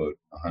 you need about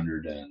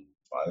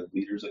 105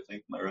 liters, I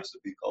think my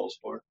recipe calls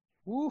for.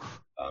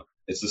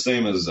 It's the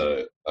same as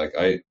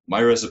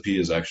my recipe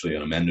is actually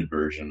an amended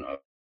version of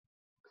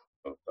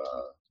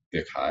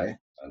Vic High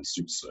and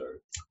Suits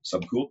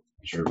Subcool.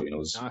 I'm sure everybody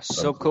knows.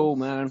 Subcool,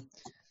 man.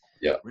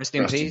 Yeah. Rest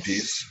in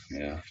peace.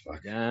 Yeah.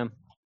 Fuck. Damn.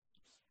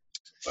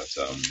 But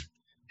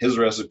his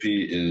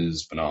recipe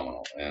is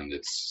phenomenal, and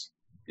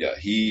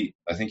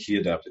I think he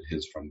adapted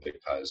his from Vic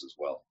High's as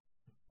well.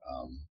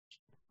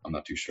 I'm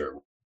not too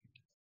sure.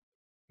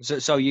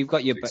 So you've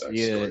got your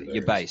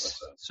base.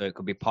 So it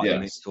could be potting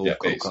mix or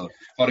cocoa.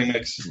 Potting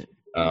mix.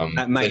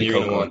 Maybe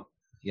cocoa.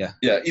 Yeah.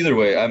 Yeah. Either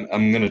way,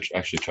 I'm gonna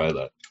actually try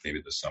that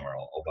maybe this summer.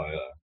 I'll buy a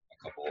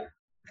couple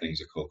things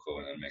of cocoa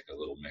and then make a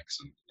little mix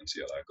and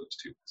see how that goes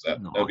too.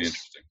 That'd be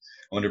interesting.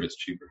 I wonder if it's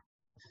cheaper.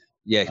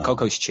 Yeah,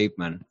 cocoa's cheap,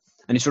 man,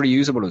 and it's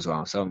reusable as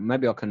well. So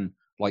maybe I can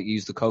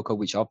use the cocoa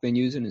which I've been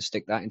using and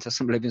stick that into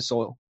some living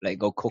soil, let it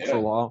go cook for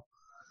a while.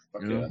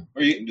 Yeah.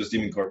 Or you can just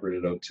even incorporate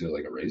it out to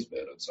a raised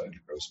bed outside and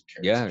grow some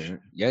carrots.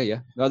 Yeah.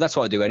 Well, that's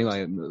what I do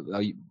anyway.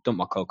 I dump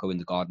my cocoa in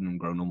the garden and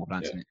grow normal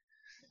plants in it.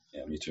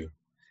 Yeah, me too.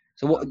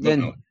 So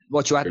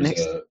what you add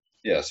next? So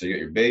you got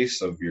your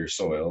base of your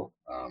soil.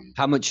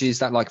 How much is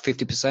that?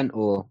 50%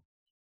 or?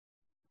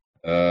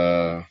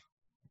 How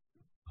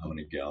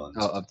many gallons?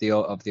 Of the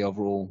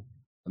overall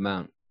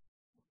amount.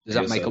 Does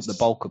that make up the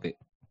bulk of it?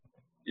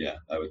 Yeah,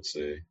 I would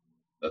say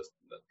that's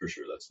for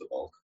sure. That's the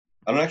bulk.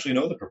 I don't actually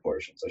know the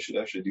proportions. I should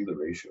actually do the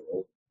ratio.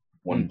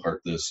 One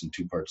part this and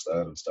 2 parts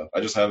that and stuff.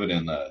 I just have it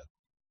in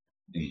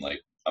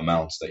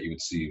amounts that you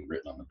would see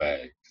written on the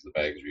bag, because the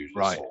bag is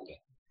usually sold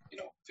in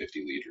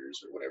 50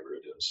 liters or whatever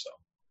it is. So,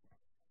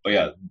 but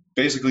yeah,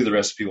 basically the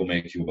recipe will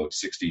make you about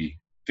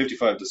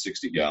 55 to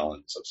 60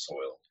 gallons of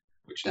soil,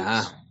 which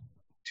is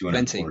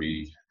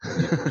 240.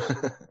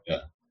 Yeah,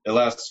 it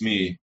lasts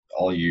me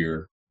all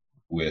year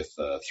with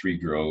 3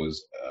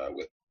 grows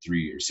with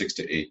 6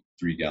 to 8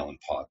 3-gallon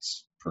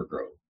pots per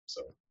grow.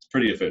 So it's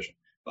pretty efficient.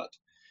 But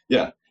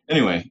yeah,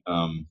 anyway,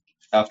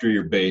 after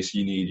your base,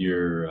 you need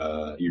your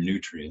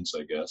nutrients,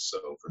 I guess. So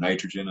for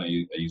nitrogen, I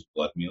use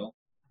blood meal.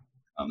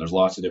 There's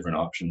lots of different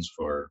options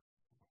for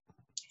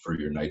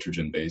your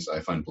nitrogen base.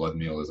 I find blood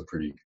meal is a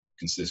pretty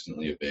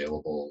consistently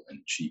available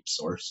and cheap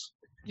source.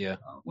 Yeah.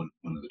 One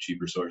of the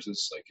cheaper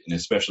sources, and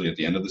especially at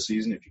the end of the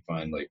season, if you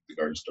find the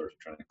garden stores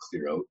are trying to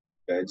clear out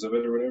bags of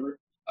it or whatever.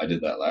 I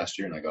did that last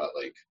year and I got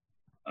a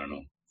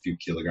few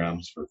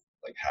kilograms for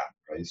half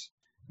price.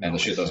 And the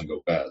shit doesn't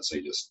go bad, so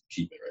you just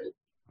keep it, right?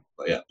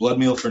 But yeah, blood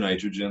meal for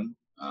nitrogen,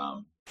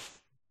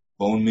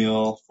 bone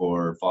meal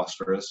for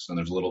phosphorus, and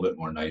there's a little bit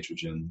more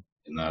nitrogen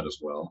in that as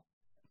well.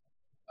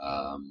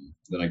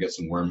 Then I get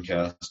some worm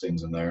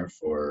castings in there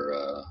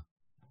for,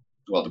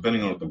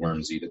 depending on what the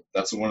worms eat.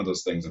 That's one of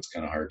those things that's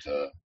kind of hard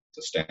to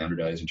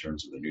standardize in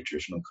terms of the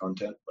nutritional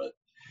content, but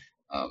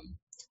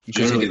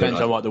generally it depends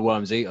on what the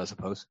worms eat, I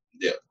suppose.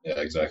 Yeah,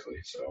 exactly.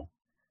 So,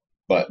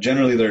 but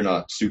generally they're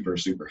not super,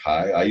 super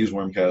high. I use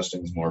worm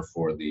castings more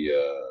for the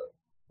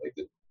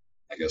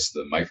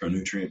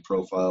micronutrient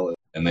profile,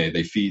 and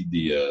they feed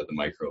the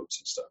microbes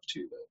and stuff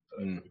too that I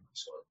put in the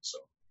soil. So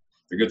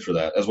they're good for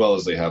that, as well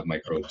as they have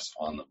microbes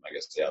on them. I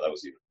guess that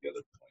was the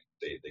other point.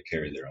 They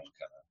carry their own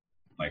kind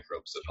of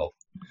microbes that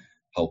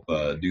help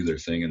do their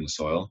thing in the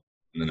soil.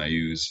 And then I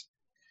use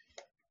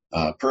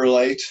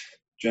perlite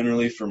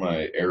generally for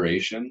my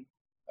aeration.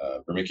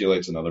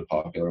 Vermiculite's another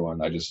popular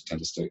one. I just tend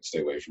to stay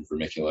away from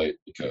vermiculite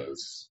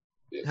because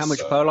how much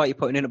perlite you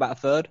putting in? About a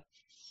third?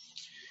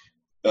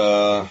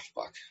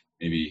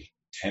 Maybe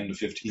 10 to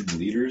 15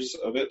 liters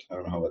of it. I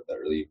don't know what that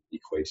really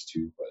equates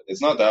to, but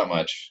it's not that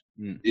much.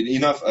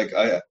 Enough.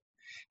 If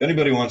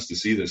anybody wants to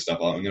see this stuff,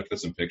 I'm going to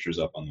put some pictures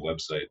up on the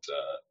website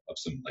of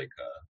some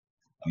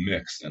a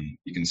mix, and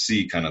you can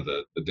see kind of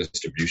the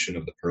distribution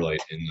of the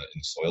perlite in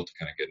the soil to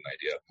kind of get an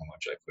idea of how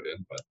much I put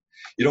in. But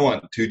you don't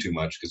want too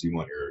much because you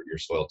want your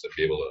soil to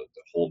be able to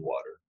hold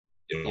water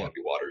You don't Yeah. want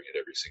to be watering it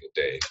every single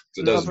day.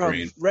 So it No, does but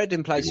drain I've read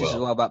in pretty places as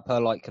well. well about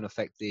perlite can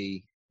affect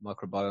the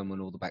microbiome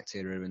and all the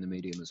bacteria in the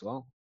medium as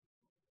well.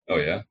 Oh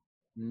yeah,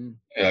 Mm.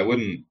 yeah. I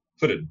wouldn't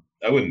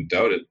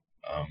doubt it.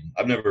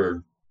 I've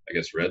never, I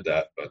guess, read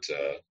that, but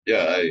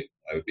yeah,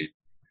 I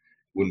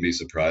wouldn't be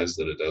surprised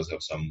that it does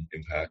have some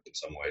impact in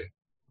some way.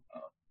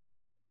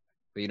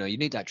 But you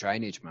need that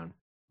drainage, man.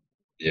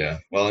 Yeah.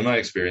 Well, in my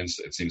experience,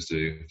 it seems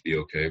to be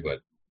okay. But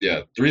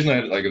yeah, the reason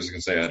I was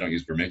gonna say I don't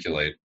use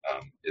vermiculite,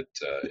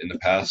 in the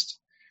past,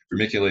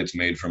 vermiculate's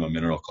made from a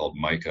mineral called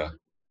mica,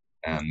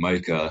 and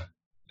mica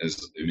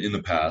is in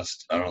the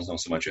past, I don't know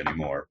so much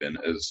anymore, been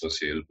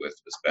associated with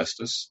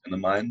asbestos in the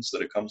mines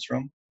that it comes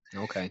from.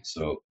 Okay.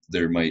 So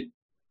there might,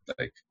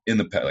 like in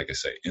the like I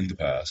say, in the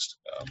past,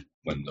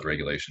 when the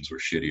regulations were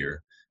shittier,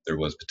 there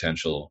was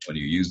potential when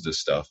you use this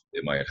stuff,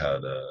 it might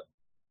have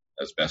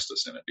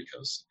asbestos in it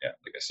because, yeah,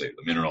 like I say,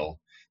 the mineral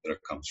that it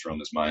comes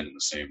from is mined in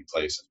the same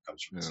place and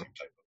comes from the same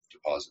type of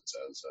deposits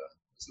as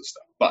this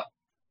stuff. But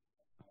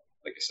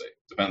like I say,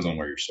 depends on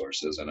where your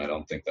source is, and I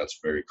don't think that's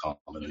very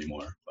common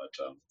anymore. But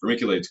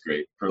vermiculate's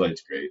great,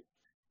 perlite's great,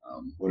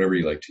 whatever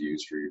you like to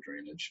use for your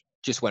drainage.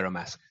 Just wear a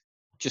mask,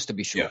 just to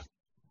be sure.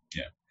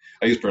 Yeah.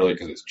 I use perlite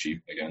because it's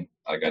cheap. Again,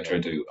 like I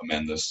tried to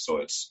amend this so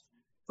it's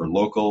for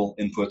local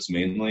inputs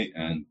mainly,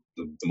 and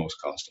the most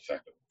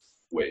cost-effective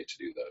way to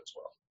do that as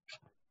well.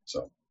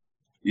 So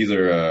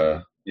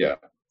either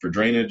for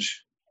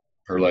drainage,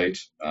 perlite.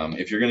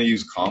 If you're going to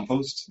use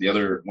compost,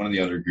 one of the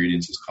other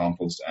ingredients is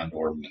compost and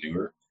or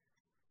manure.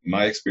 In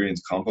my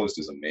experience, compost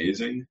is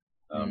amazing.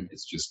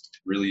 It's just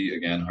really,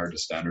 again, hard to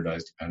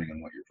standardize depending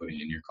on what you're putting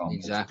in your compost.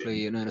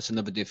 Exactly. That's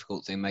another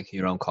difficult thing, making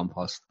your own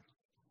compost.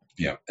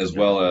 Yeah, as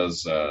well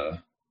as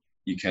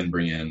you can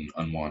bring in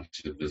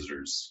unwanted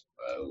visitors.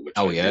 Which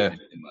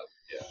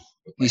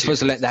You're supposed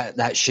to let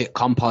that shit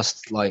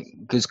compost,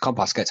 because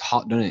compost gets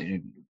hot, doesn't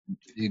it?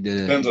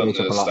 Depends on the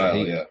style,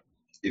 yeah.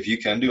 If you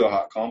can do a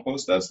hot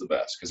compost, that's the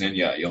best, because then,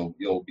 yeah,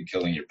 you'll be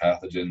killing your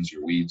pathogens,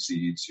 your weed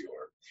seeds, your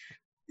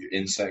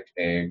insect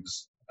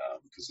eggs.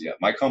 Because, yeah,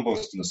 my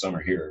compost in the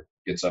summer here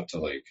gets up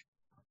to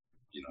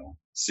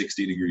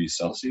 60 degrees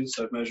Celsius.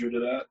 I've measured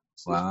it at.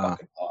 So wow. It's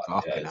fucking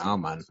hot. Fucking hell,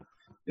 man.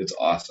 It's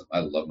awesome. I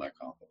love my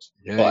compost.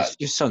 Yeah, but it's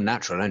just so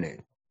natural, isn't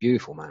it?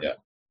 Beautiful, man. Yeah,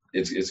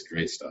 it's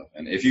great stuff.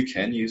 And if you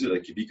can use it,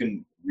 if you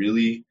can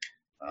really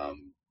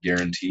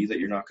guarantee that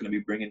you're not going to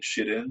be bringing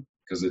shit in,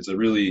 because it's a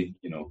really,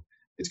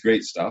 it's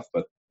great stuff,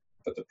 but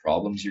the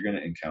problems you're going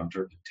to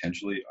encounter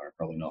potentially are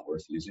probably not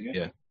worth using it.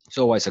 Yeah, it's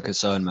always a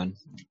concern, man.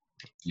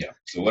 Yeah.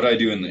 So what I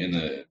do in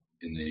the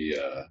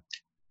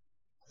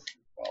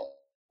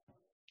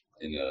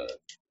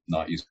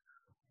not use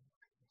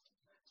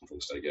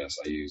compost, I guess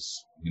I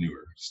use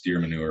manure, steer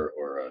manure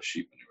or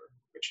sheep manure,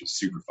 which is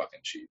super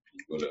fucking cheap.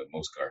 You go to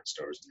most garden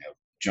stores and they have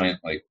giant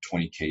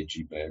 20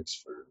 kg bags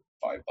for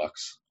 $5,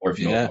 or if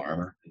you know a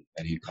farmer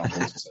and he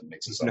composts and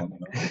makes his own.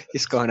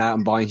 He's going out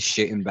and buying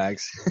shit in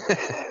bags.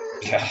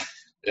 yeah.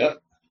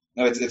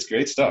 No, it's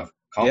great stuff.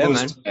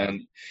 Compost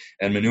and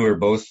manure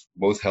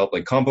both help.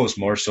 Compost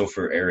more so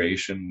for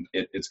aeration.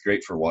 It's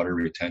great for water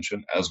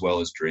retention as well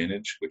as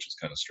drainage, which is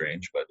kind of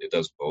strange, but it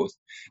does both,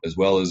 as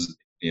well as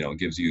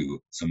gives you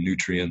some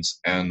nutrients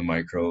and the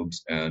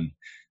microbes. And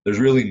there's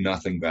really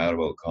nothing bad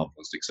about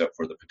compost except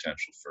for the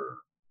potential for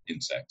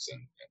insects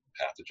and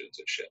pathogens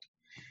and shit.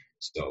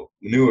 So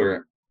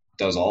manure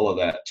does all of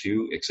that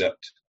too,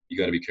 except you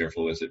got to be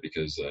careful with it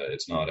because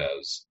it's not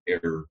as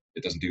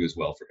it doesn't do as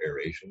well for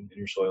aeration in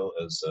your soil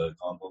as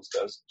compost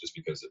does, just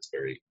because it's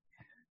very,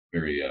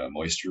 very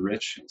moisture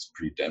rich. It's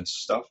pretty dense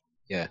stuff.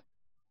 Yeah.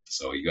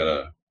 So you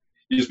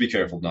just be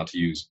careful not to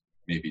use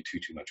maybe too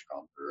much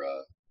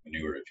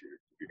manure if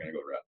you're going to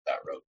go that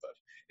route. But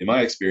in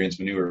my experience,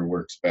 manure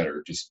works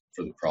better just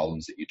for the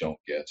problems that you don't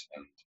get,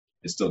 and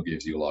it still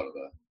gives you a lot of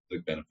the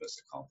benefits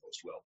that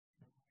compost will.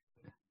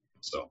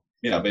 So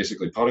yeah,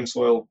 basically potting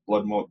soil,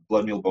 blood meal,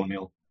 bone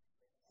meal,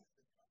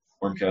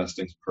 worm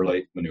castings,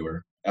 perlite,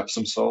 manure,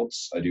 Epsom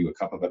salts. I do a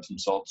cup of Epsom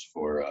salts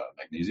for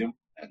magnesium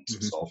and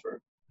some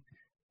sulfur,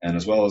 and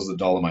as well as the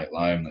dolomite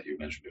lime that you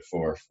mentioned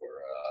before for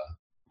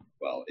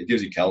it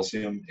gives you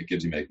calcium, it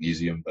gives you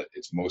magnesium, but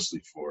it's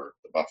mostly for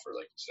the buffer,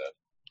 like you said.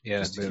 Yeah,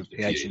 just to keep the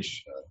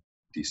pH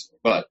decent.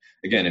 But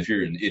again, if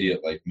you're an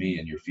idiot like me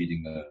and you're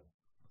feeding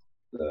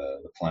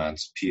the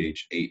plants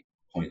pH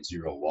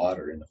 8.0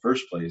 water in the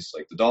first place,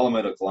 the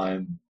dolomitic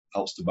lime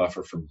helps to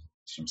buffer from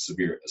some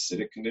severe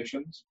acidic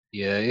conditions.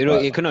 Yeah,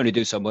 it can only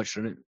do so much,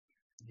 doesn't it?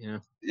 Yeah.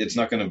 It's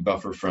not going to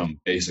buffer from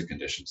basic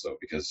conditions though,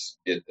 because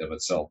it of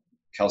itself,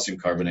 calcium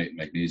carbonate and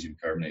magnesium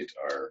carbonate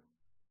are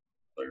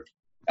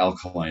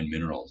alkaline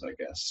minerals, I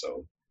guess.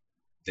 So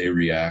they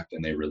react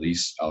and they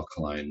release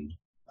alkaline.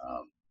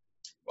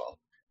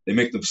 They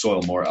make the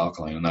soil more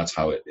alkaline, and that's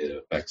how it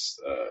affects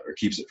or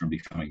keeps it from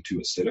becoming too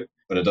acidic.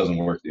 But it doesn't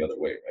work the other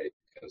way, right?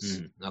 Because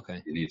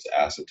it needs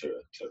acid to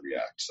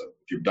react. So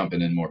if you're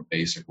dumping in more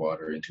basic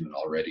water into an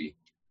already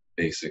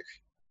basic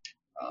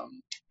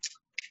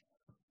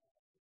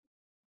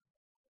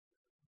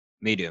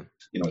medium,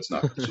 it's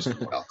not. It's just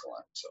more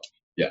alkaline. So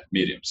yeah,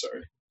 medium.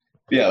 Sorry.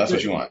 Yeah, that's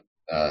what you want.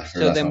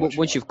 So then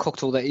once you've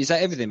cooked all that, is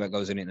that everything that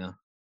goes in it now?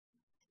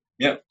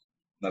 Yeah,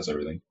 that's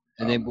everything.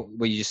 And then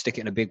will you just stick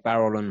it in a big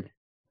barrel and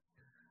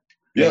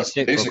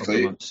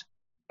basically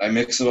I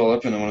mix it all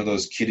up in one of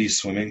those kiddie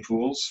swimming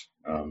pools.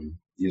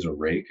 Use a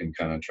rake and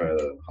kind of try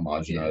to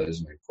homogenize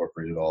and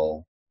incorporate it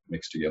all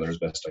mixed together as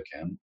best I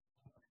can.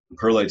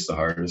 Perlite's the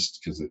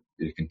hardest because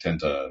it can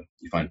tend to,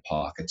 you find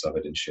pockets of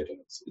it and shit, and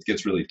it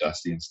gets really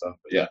dusty and stuff.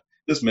 But yeah,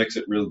 just mix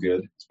it real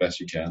good as best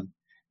you can.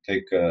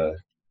 Take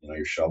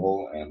your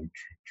shovel and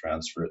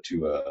transfer it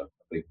to a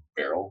big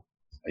barrel.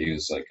 I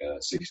use like a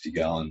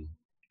 60-gallon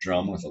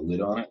drum with a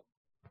lid on it.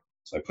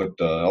 So I put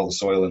all the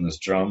soil in this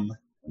drum,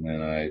 and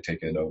then I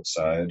take it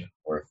outside,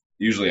 or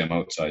usually I'm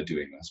outside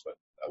doing this, but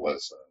I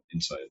was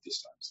inside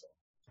this time. So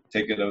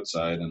take it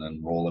outside and then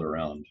roll it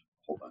around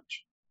a whole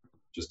bunch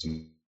just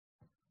to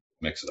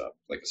mix it up,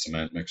 like a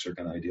cement mixer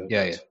kind of idea.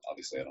 Yeah.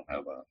 Obviously, I don't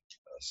have a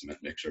cement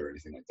mixer or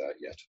anything like that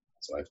yet,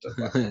 so I have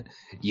to.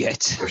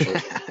 Yet.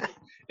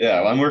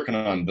 Yeah, well, I'm working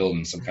on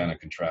building some kind of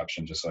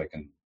contraption just so I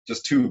can,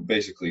 just two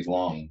basically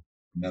long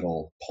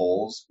metal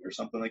poles or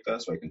something like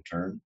that, so I can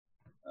turn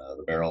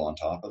the barrel on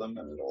top of them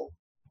and it'll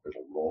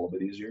roll a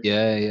bit easier.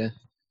 Yeah.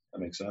 That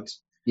makes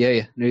sense.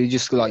 Yeah. No, you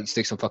just like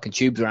stick some fucking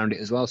tubes around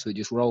it as well, so it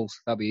just rolls.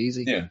 That'd be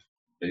easy. Yeah,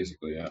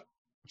 basically, yeah.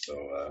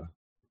 So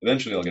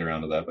eventually I'll get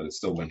around to that, but it's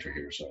still winter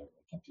here, so I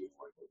can't do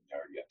work in the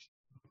yard yet.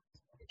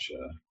 Which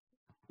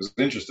was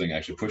interesting,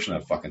 actually, pushing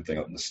that fucking thing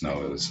out in the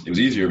snow. It was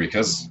easier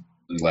because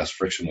there's less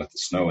friction with the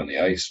snow and the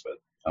ice, but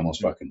I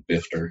almost fucking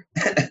biffed her.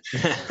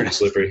 Pretty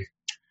slippery.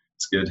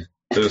 It's good.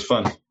 It was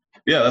fun.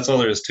 Yeah, that's all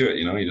there is to it.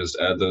 You just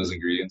add those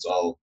ingredients.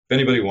 If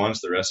anybody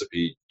wants the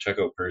recipe, check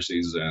out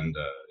Percy's, and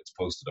it's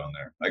posted on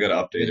there. I got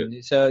to update it.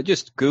 It's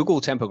just Google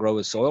Temple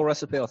Growers soil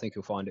recipe. I think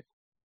you'll find it.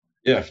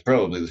 Yeah,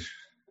 probably.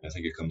 I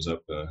think it comes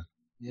up.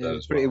 Yeah,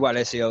 it's pretty well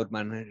SEO'd,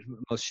 man.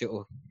 Most shit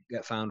will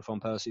get found from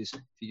Percy's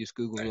if you just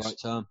Google the right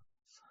term.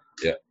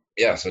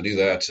 Yeah. So do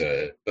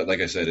that. But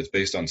like I said, it's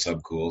based on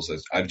subcools.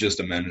 I've just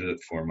amended it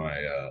for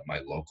my my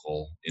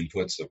local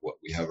inputs of what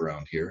we have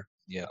around here.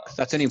 Yeah,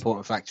 that's an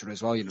important factor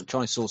as well.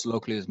 Try and source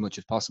locally as much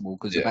as possible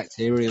because the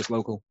bacteria is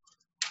local.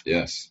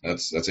 Yes,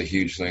 that's a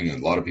huge thing,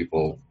 and a lot of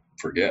people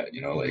forget.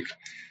 Like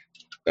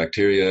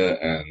bacteria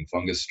and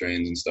fungus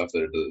strains and stuff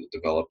that are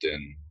developed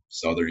in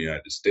southern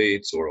United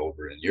States or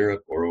over in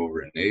Europe or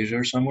over in Asia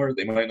or somewhere,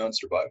 they might not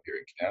survive here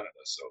in Canada.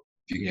 So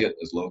if you can get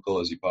as local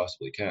as you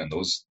possibly can,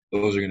 those are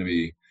going to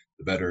be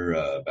the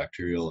better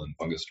bacterial and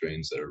fungus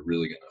strains that are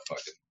really going to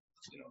fucking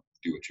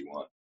do what you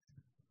want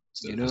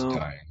instead of just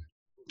dying.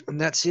 And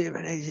that's it,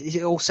 man.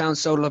 It all sounds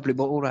so lovely,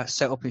 but all that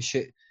setup and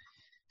shit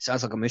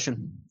sounds like a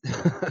mission.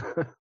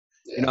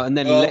 And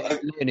then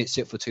letting it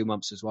sit for 2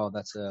 months as well.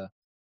 That's a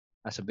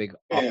big.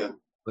 Yeah.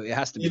 But it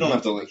has to be. You don't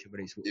have to. You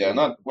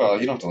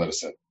don't have to let it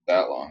sit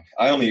that long.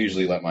 I only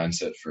usually let mine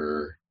sit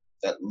for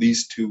at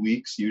least 2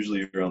 weeks,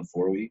 usually around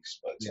 4 weeks.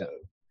 But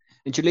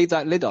and you leave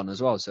that lid on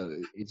as well, so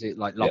is it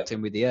like locked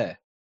in with the air?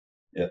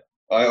 Yeah,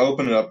 I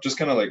open it up, just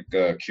kind of like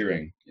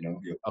curing.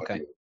 Okay.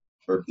 You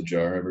burp the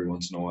jar every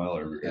once in a while,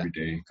 or every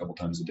day, a couple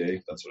times a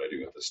day. That's what I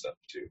do with this stuff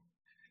too.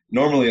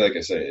 Normally, like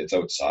I say, it's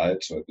outside,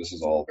 so this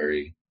is all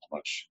very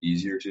much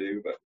easier to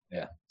do. But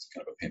it's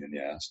kind of a pain in the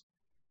ass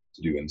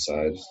to do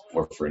inside,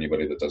 or for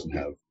anybody that doesn't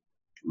have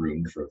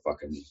room for a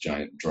fucking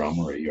giant drum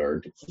or a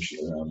yard to push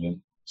it around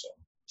in. So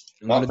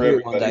I'm gonna do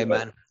it one day,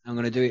 man. I'm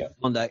gonna do it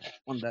one day.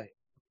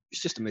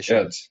 It's just a mission.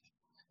 Yeah,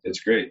 it's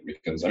great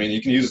because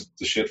you can use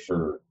the shit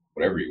for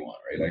whatever you want,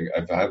 right?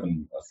 I have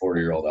a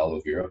 40-year-old aloe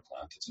vera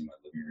plant that's in my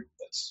living room.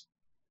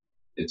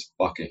 It's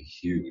fucking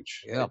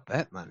huge. Yeah, I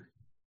bet, man.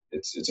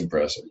 It's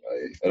impressive.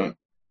 I don't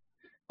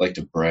like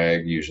to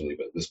brag usually,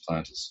 but this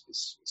plant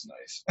is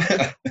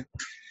nice.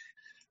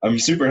 I'm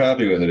super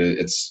happy with it.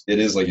 It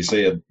is like you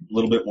say, a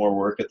little bit more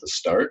work at the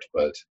start,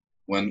 but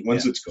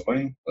once it's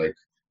going, like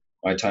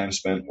my time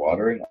spent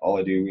watering, all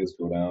I do is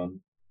go down.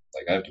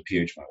 Like I have to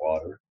pH my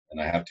water,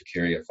 and I have to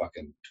carry a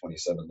fucking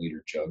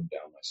 27-liter jug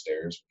down my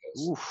stairs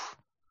because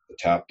the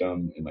tap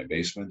down in my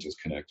basement is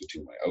connected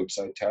to my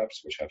outside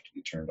taps, which have to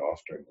be turned off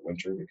during the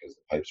winter because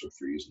the pipes will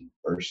freeze and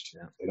burst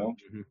if they don't.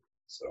 Mm-hmm.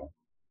 So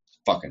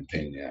fucking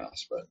pain in the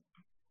ass, but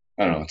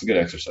I don't know. It's a good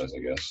exercise, I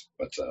guess.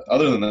 But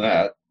other than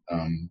that,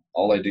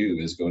 all I do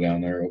is go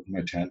down there, open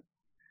my tent,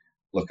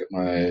 look at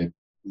my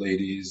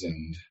ladies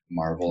and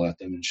marvel at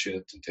them and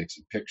shit and take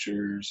some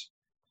pictures.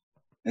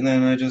 And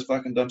then I just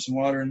fucking dump some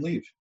water and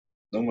leave.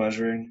 No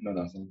measuring, no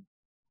nothing.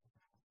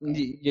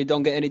 You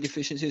don't get any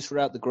deficiencies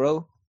throughout the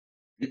grow?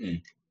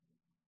 Mm-mm.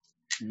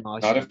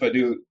 Nice. Not if I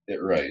do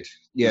it right.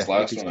 Yeah, this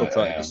last one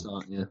I am.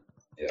 Start, yeah,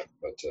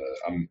 but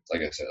I'm,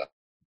 like I said,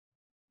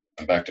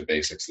 I'm back to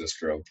basics this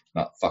grow.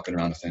 Not fucking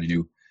around with any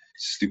new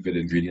stupid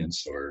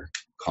ingredients or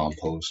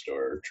compost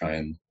or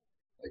trying.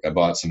 Like I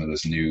bought some of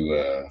this new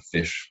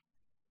fish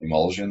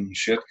emulsion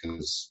shit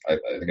because I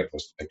think I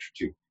posted a picture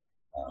too.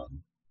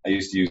 I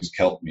used to use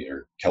kelp meat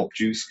or kelp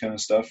juice kind of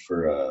stuff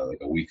for like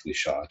a weekly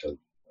shot of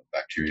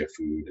bacteria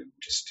food and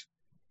just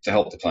to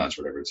help the plants,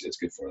 whatever. It's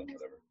good for them,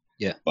 whatever.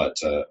 Yeah. But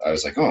I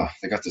was like, oh,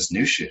 they got this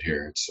new shit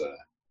here. It's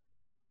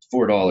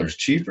 $4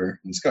 cheaper.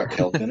 And it's got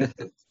kelp in it.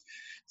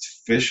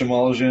 It's fish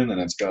emulsion,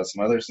 and it's got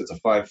some others. It's a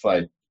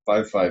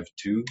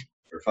 552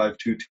 or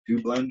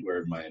 522 blend,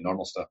 where my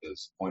normal stuff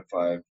is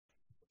 0.5,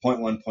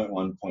 0.1,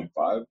 0.1,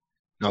 0.5.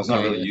 So it's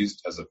not really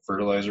used as a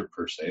fertilizer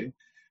per se.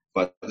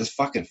 But this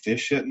fucking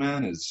fish shit,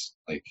 man, is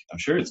like, I'm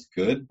sure it's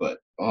good, but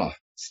it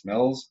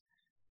smells,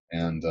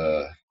 and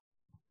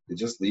it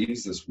just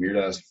leaves this weird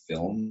ass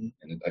film,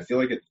 and I feel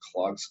like it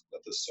clogs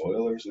up the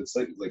soil, or it's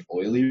like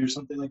oily or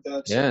something like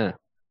that. So, yeah.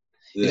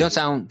 You don't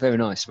sound very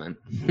nice, man.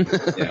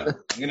 Yeah,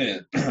 I'm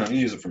gonna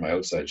use it for my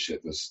outside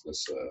shit this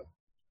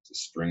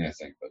spring, I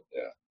think. But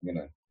yeah, I'm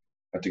gonna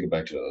have to get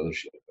back to the other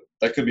shit. But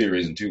that could be a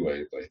reason too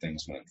why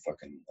things went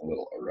fucking a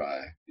little awry,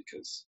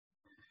 because,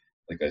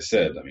 like I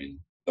said, I mean,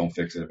 don't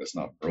fix it if it's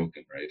not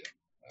broken, right? And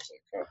I was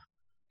like,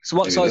 so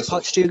what size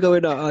pots do you go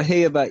in? I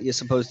hear that you're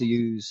supposed to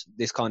use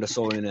this kind of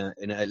soil in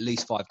at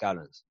least 5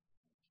 gallons.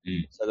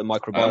 So the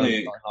microbiome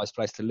is a nice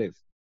place to live.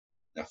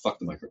 Yeah, fuck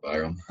the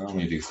microbiome. I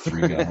only do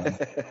 3 gallons.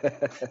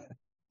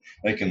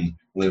 I can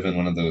live in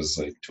one of those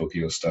like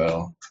Tokyo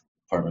style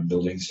apartment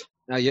buildings.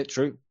 No, yeah,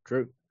 true.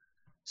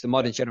 It's the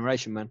modern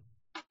generation, man.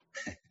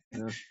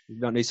 You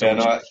don't need so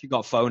much. You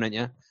got a phone, ain't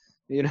you?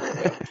 You know.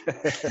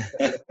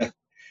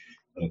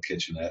 Little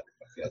kitchenette.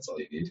 That's all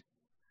you need.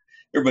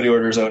 Everybody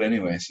orders out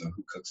anyway, so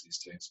who cooks these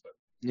days? But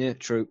yeah,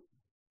 true.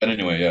 But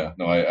anyway, yeah,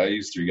 no, I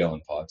use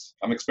 3-gallon pots.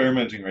 I'm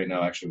experimenting right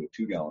now, actually, with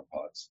 2-gallon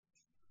pots,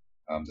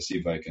 to see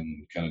if I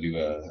can kind of do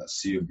a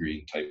sea of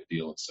green type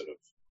deal instead of.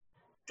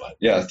 But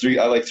yeah,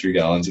 I like 3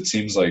 gallons. It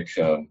seems like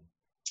for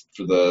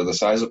the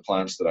size of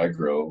plants that I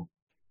grow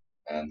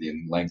and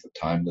the length of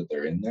time that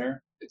they're in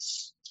there,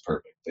 it's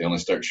perfect. They only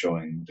start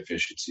showing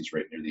deficiencies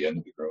right near the end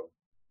of the growth,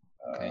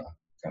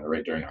 kind of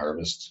right during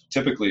harvest.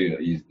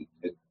 Typically,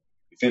 it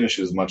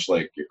finishes much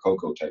like your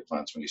cocoa type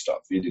plants when you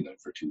stop feeding them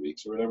for 2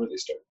 weeks or whatever. They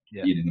start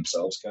eating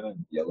themselves, kind of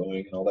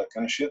yellowing and all that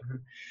kind of shit. Mm-hmm.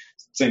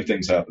 Same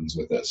things happens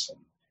with this. And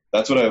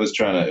that's what I was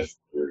trying to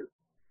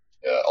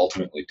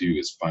ultimately do,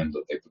 is find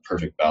the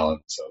perfect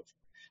balance of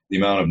the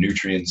amount of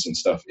nutrients and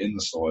stuff in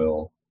the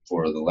soil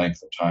for the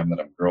length of time that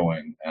I'm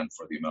growing and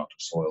for the amount of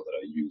soil that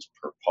I use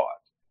per pot.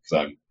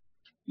 Because I'm,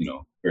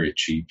 very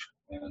cheap,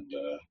 and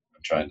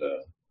I'm trying to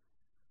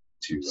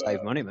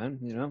save money, man.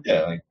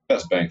 Yeah, like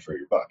best bang for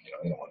your buck. You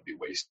don't want to be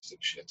wasting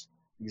shit.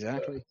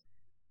 Exactly. It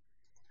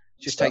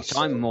just takes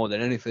time more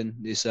than anything.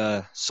 This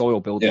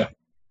soil building.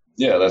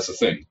 Yeah, that's the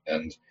thing.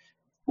 And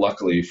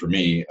luckily for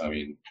me, I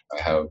mean,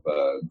 I have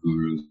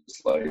gurus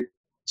like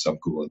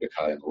Subcool and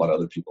Bikai and a lot of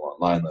other people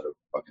online that have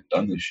fucking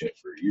done this shit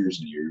for years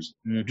and years,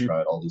 and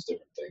tried all these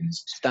different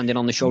things. Standing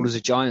on the shoulders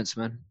of giants,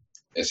 man.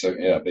 So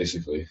yeah,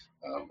 basically.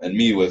 And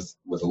me with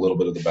a little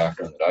bit of the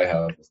background that I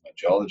have with my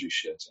geology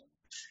shit,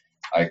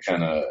 I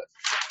kind of,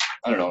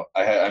 I don't know,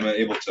 I'm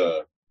able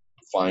to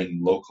find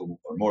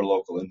more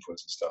local inputs and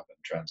stuff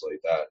and translate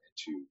that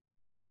into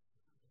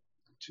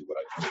what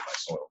I put in my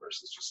soil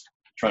versus just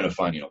trying to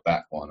find,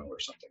 bat guano or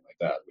something like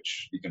that,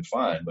 which you can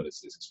find, but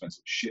it's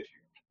expensive shit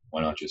here.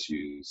 Why not just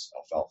use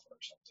alfalfa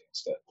or something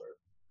instead,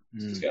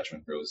 where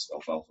Saskatchewan grows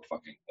alfalfa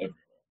fucking everywhere.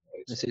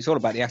 Right? It's all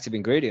about the active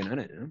ingredient, isn't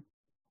it?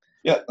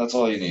 Yeah, that's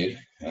all you need.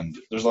 And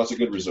there's lots of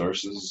good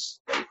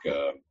resources, like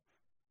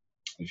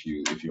if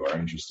you are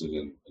interested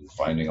in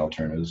finding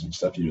alternatives and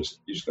stuff, you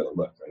just gotta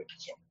look, right?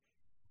 So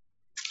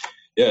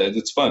yeah,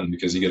 it's fun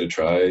because you get to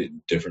try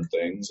different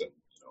things, and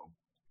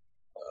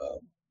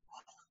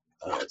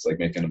it's like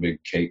making a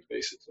big cake,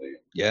 basically.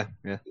 Yeah.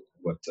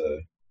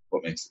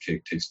 What makes the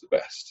cake taste the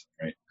best,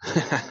 right?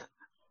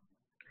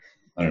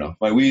 I don't know.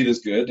 My weed is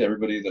good.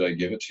 Everybody that I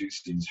give it to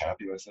seems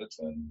happy with it,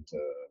 and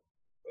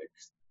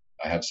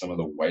I have some of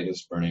the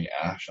whitest burning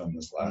ash on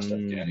this last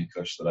Afghani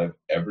Kush that I've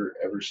ever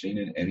seen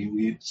in any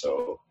weed.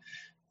 So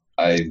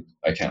I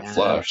can't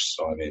flush.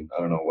 So I mean,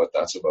 I don't know what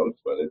that's about,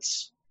 but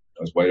it's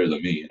whiter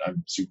than me, and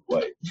I'm super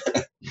white.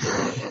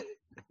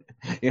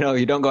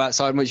 You don't go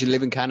outside much. You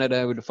live in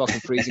Canada with the fucking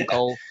freezing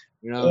cold.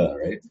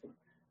 Right.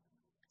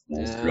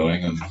 It's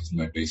growing in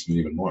my basement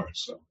even more.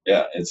 So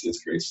yeah,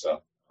 it's great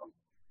stuff.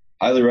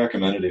 Highly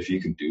recommend it if you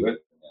can do it,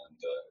 and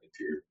if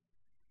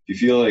you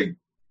feel like,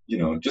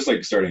 just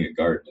like starting a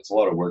garden, it's a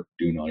lot of work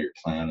doing all your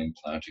planting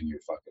your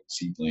fucking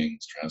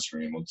seedlings,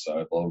 transferring them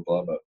outside, blah, blah,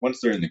 blah. But once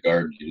they're in the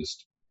garden, you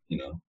just,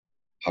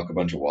 huck a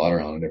bunch of water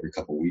on it every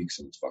couple of weeks,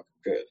 and it's fucking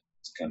good.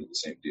 It's kind of the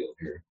same deal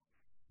here.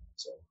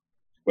 So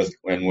with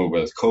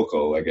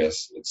cocoa, I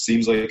guess it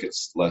seems like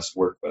it's less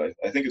work, but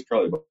I think it's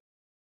probably about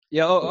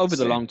over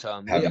the long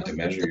term. Having to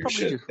measure your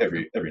shit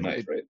every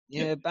night, right?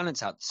 Yeah,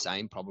 balance out the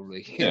same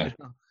probably. Yeah.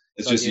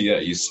 It's so just,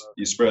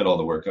 you spread all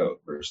the work out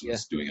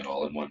versus doing it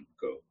all in one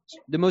go. So.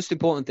 The most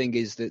important thing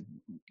is that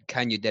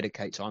can you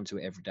dedicate time to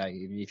it every day?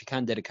 If you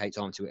can dedicate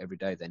time to it every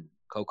day, then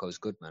cocoa's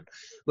good, man.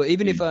 But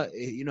even if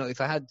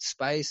I had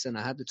space and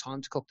I had the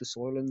time to cook the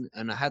soil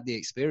and I had the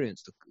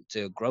experience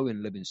to grow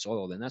in living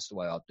soil, then that's the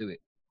way I'll do it.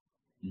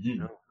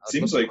 Mm-hmm.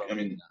 Seems like,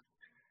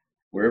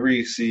 wherever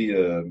you see,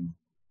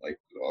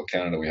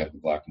 Canada, we have the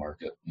black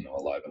market,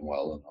 alive and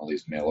well, and all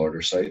these mail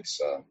order sites.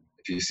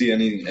 If you see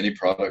any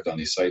product on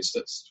these sites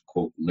that's,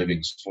 quote,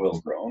 living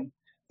soil grown,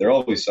 they're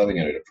always selling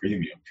it at a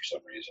premium for some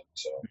reason.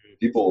 So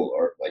people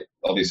are like,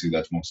 obviously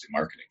that's mostly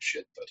marketing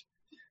shit, but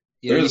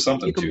Yeah, there is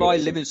something you can to buy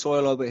it. living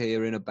soil over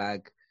here in a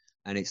bag,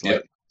 and it's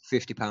like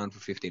 £50 for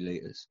 50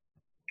 litres.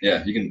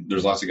 Yeah, you can.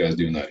 There's lots of guys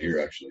doing that here,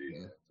 actually.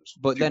 Yeah.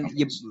 But then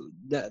companies.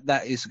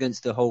 that is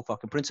against the whole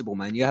fucking principle,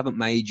 man. You haven't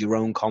made your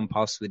own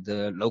compost with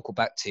the local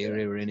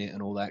bacteria in it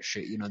and all that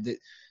shit, you know.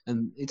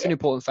 And it's an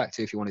important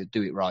factor if you want to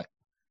do it right.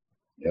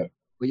 Yeah.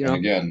 But, you and know,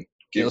 again,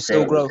 give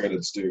credit where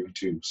credit's due,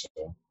 too.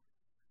 So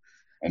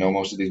I know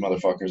most of these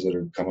motherfuckers that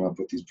are coming up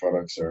with these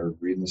products are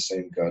reading the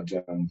same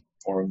goddamn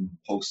forum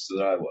posts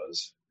that I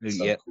was.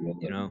 Yeah,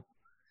 you know,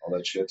 all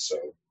that shit. So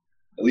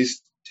at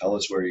least tell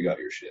us where you got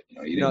your shit.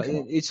 You know,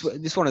 it's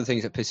one of the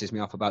things that pisses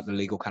me off about the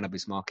legal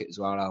cannabis market as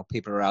well. How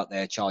people are out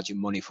there charging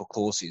money for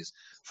courses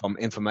from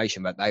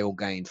information that they all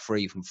gained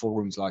free from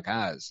forums like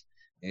ours.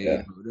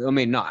 Yeah. I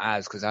mean, not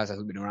ours, because ours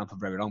hasn't been around for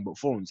very long, but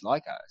forums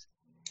like ours.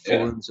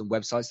 Forums and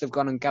websites, they've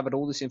gone and gathered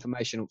all this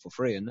information up for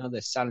free, and now they're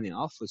selling it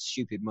off for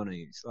stupid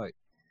money. It's like,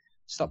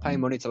 stop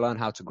paying money to learn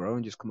how to grow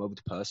and just come over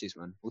to Percy's,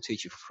 man. We'll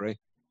teach you for free.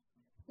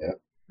 Yeah.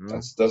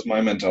 That's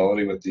my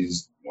mentality with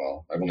these.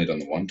 Well, I've only done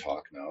the one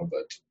talk now,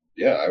 but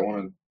yeah, I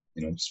want to,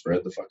 you know,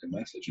 spread the fucking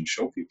message and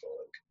show people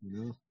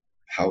like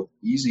how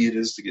easy it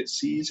is to get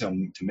seeds, how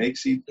to make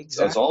seeds.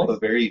 Exactly. It's all a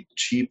very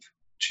cheap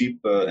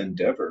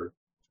endeavor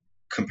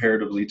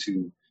comparatively to,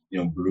 you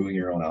know, brewing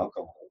your own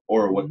alcohol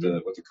or what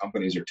the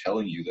companies are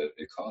telling you that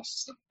it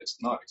costs them. It's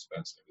not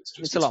expensive.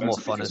 It's a lot more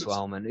fun as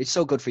well, man. It's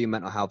so good for your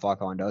mental health. I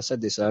find. I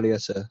said this earlier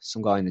to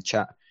some guy in the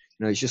chat.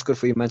 You know, it's just good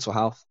for your mental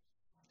health.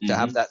 To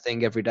have that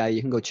thing every day,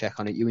 you can go check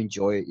on it. You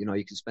enjoy it. You know,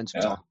 you can spend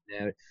some time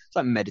there. It's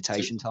like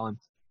meditation time.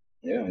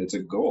 Yeah, it's a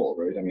goal,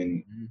 right? I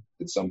mean,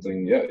 it's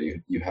something. Yeah,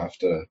 you have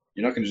to.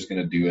 You're not just going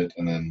to do it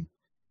and then,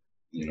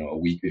 you know, a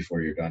week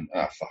before you're done.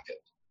 Fuck it.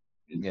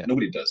 Yeah.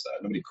 Nobody does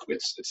that. Nobody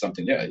quits. It's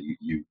something. Yeah,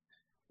 you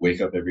wake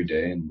up every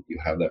day and you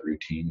have that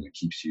routine, and it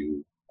keeps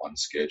you on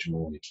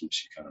schedule and it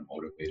keeps you kind of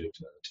motivated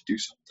to do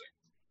something,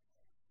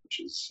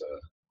 which is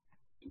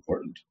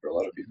important for a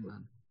lot of people.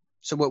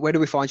 So, where do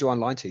we find you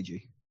online,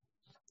 TG?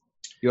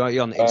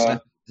 You're on the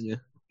Insta, yeah?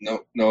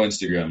 No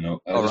Instagram, no.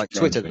 Right,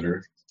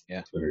 Twitter.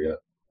 Yeah. Twitter, yeah.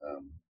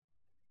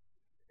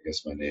 I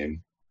guess my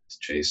name is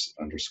Chase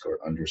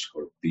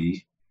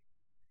 __B,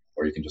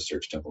 or you can just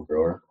search Temple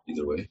Grower.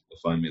 Either way, you'll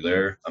find me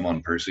there. I'm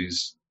on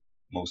Percy's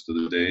most of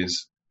the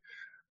days.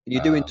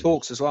 You're doing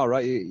talks as well,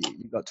 right? You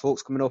got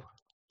talks coming up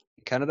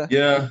in Canada?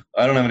 Yeah,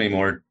 I don't have any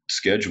more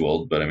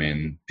scheduled, but I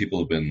mean,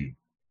 I've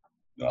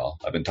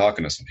been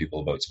talking to some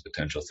people about some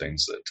potential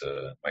things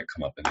that might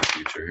come up in the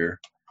future here.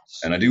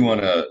 And I do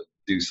want to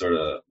do sort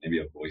of maybe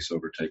a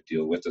voiceover type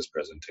deal with this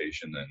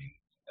presentation and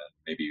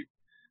maybe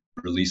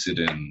release it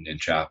in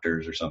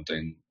chapters or something,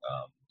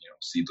 you know,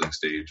 seedling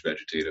stage,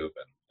 vegetative,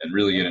 and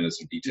really get into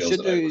some details. You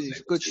should do.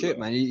 It's good shit,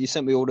 man. You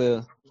sent me all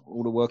the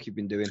work you've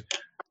been doing.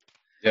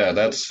 Yeah,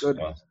 that's good.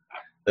 Well,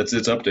 it's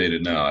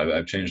updated now.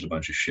 I've changed a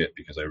bunch of shit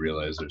because I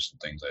realized there's some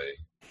things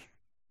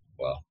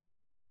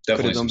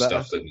definitely some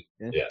stuff that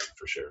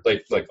for sure.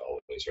 Like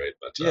always, right?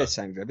 But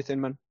same with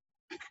everything, man.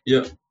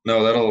 Yeah,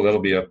 no, that'll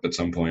be up at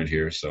some point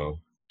here. So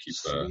keep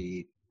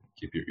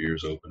your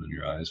ears open and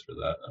your eyes for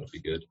that. That'll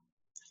be good.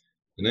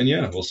 And then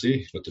we'll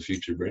see what the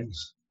future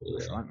brings.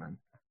 That's right, man.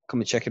 Come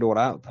and check it all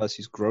out.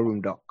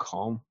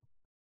 PercysGrowroom.com.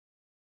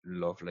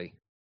 Lovely.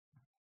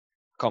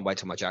 Can't wait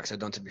till my Jack's are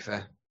done. To be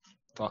fair,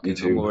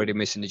 I'm already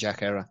missing the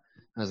Jack era.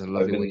 That was a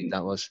lovely week.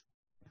 That was.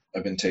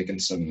 I've been taking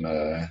some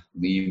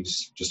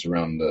leaves just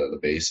around the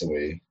base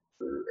away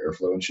for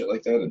airflow and shit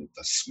like that, and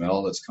the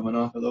smell that's coming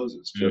off of those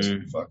is just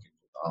fucking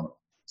phenomenal.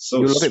 So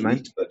you'll love sweet, it,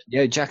 man.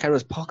 But Jack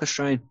Harrow's Parker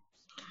strain.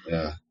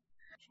 Yeah,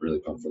 really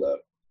pumped for that.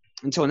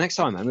 Until next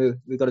time, man.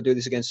 We've got to do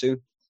this again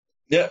soon.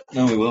 Yeah,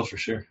 no, we will for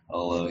sure.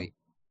 All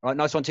right,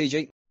 nice one,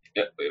 TG.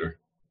 Yeah, later.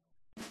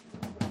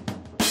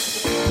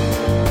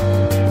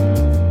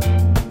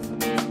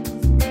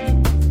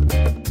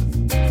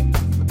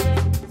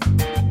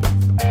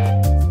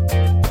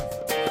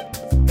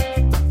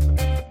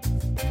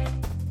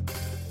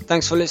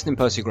 Thanks for listening,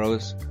 Percy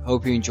Growers. I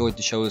hope you enjoyed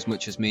the show as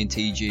much as me and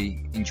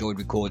TG enjoyed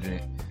recording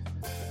it.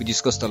 We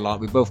discussed a lot.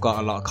 We both got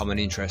a lot of common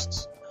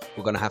interests.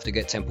 We're going to have to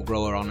get Temple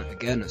Grower on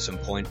again at some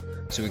point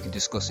so we can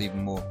discuss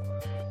even more.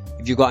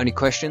 If you've got any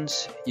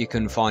questions, you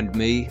can find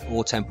me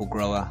or Temple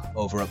Grower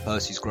over at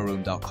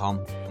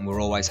PercysGrowroom.com, and we're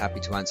always happy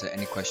to answer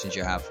any questions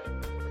you have.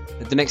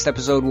 The next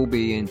episode will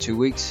be in 2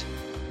 weeks.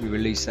 We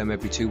release them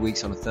every 2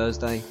 weeks on a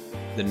Thursday.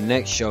 The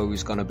next show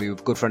is going to be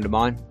with a good friend of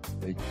mine,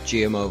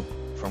 GMO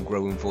from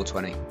Grow Room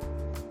 420.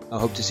 I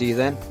hope to see you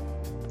then.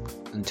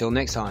 Until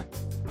next time.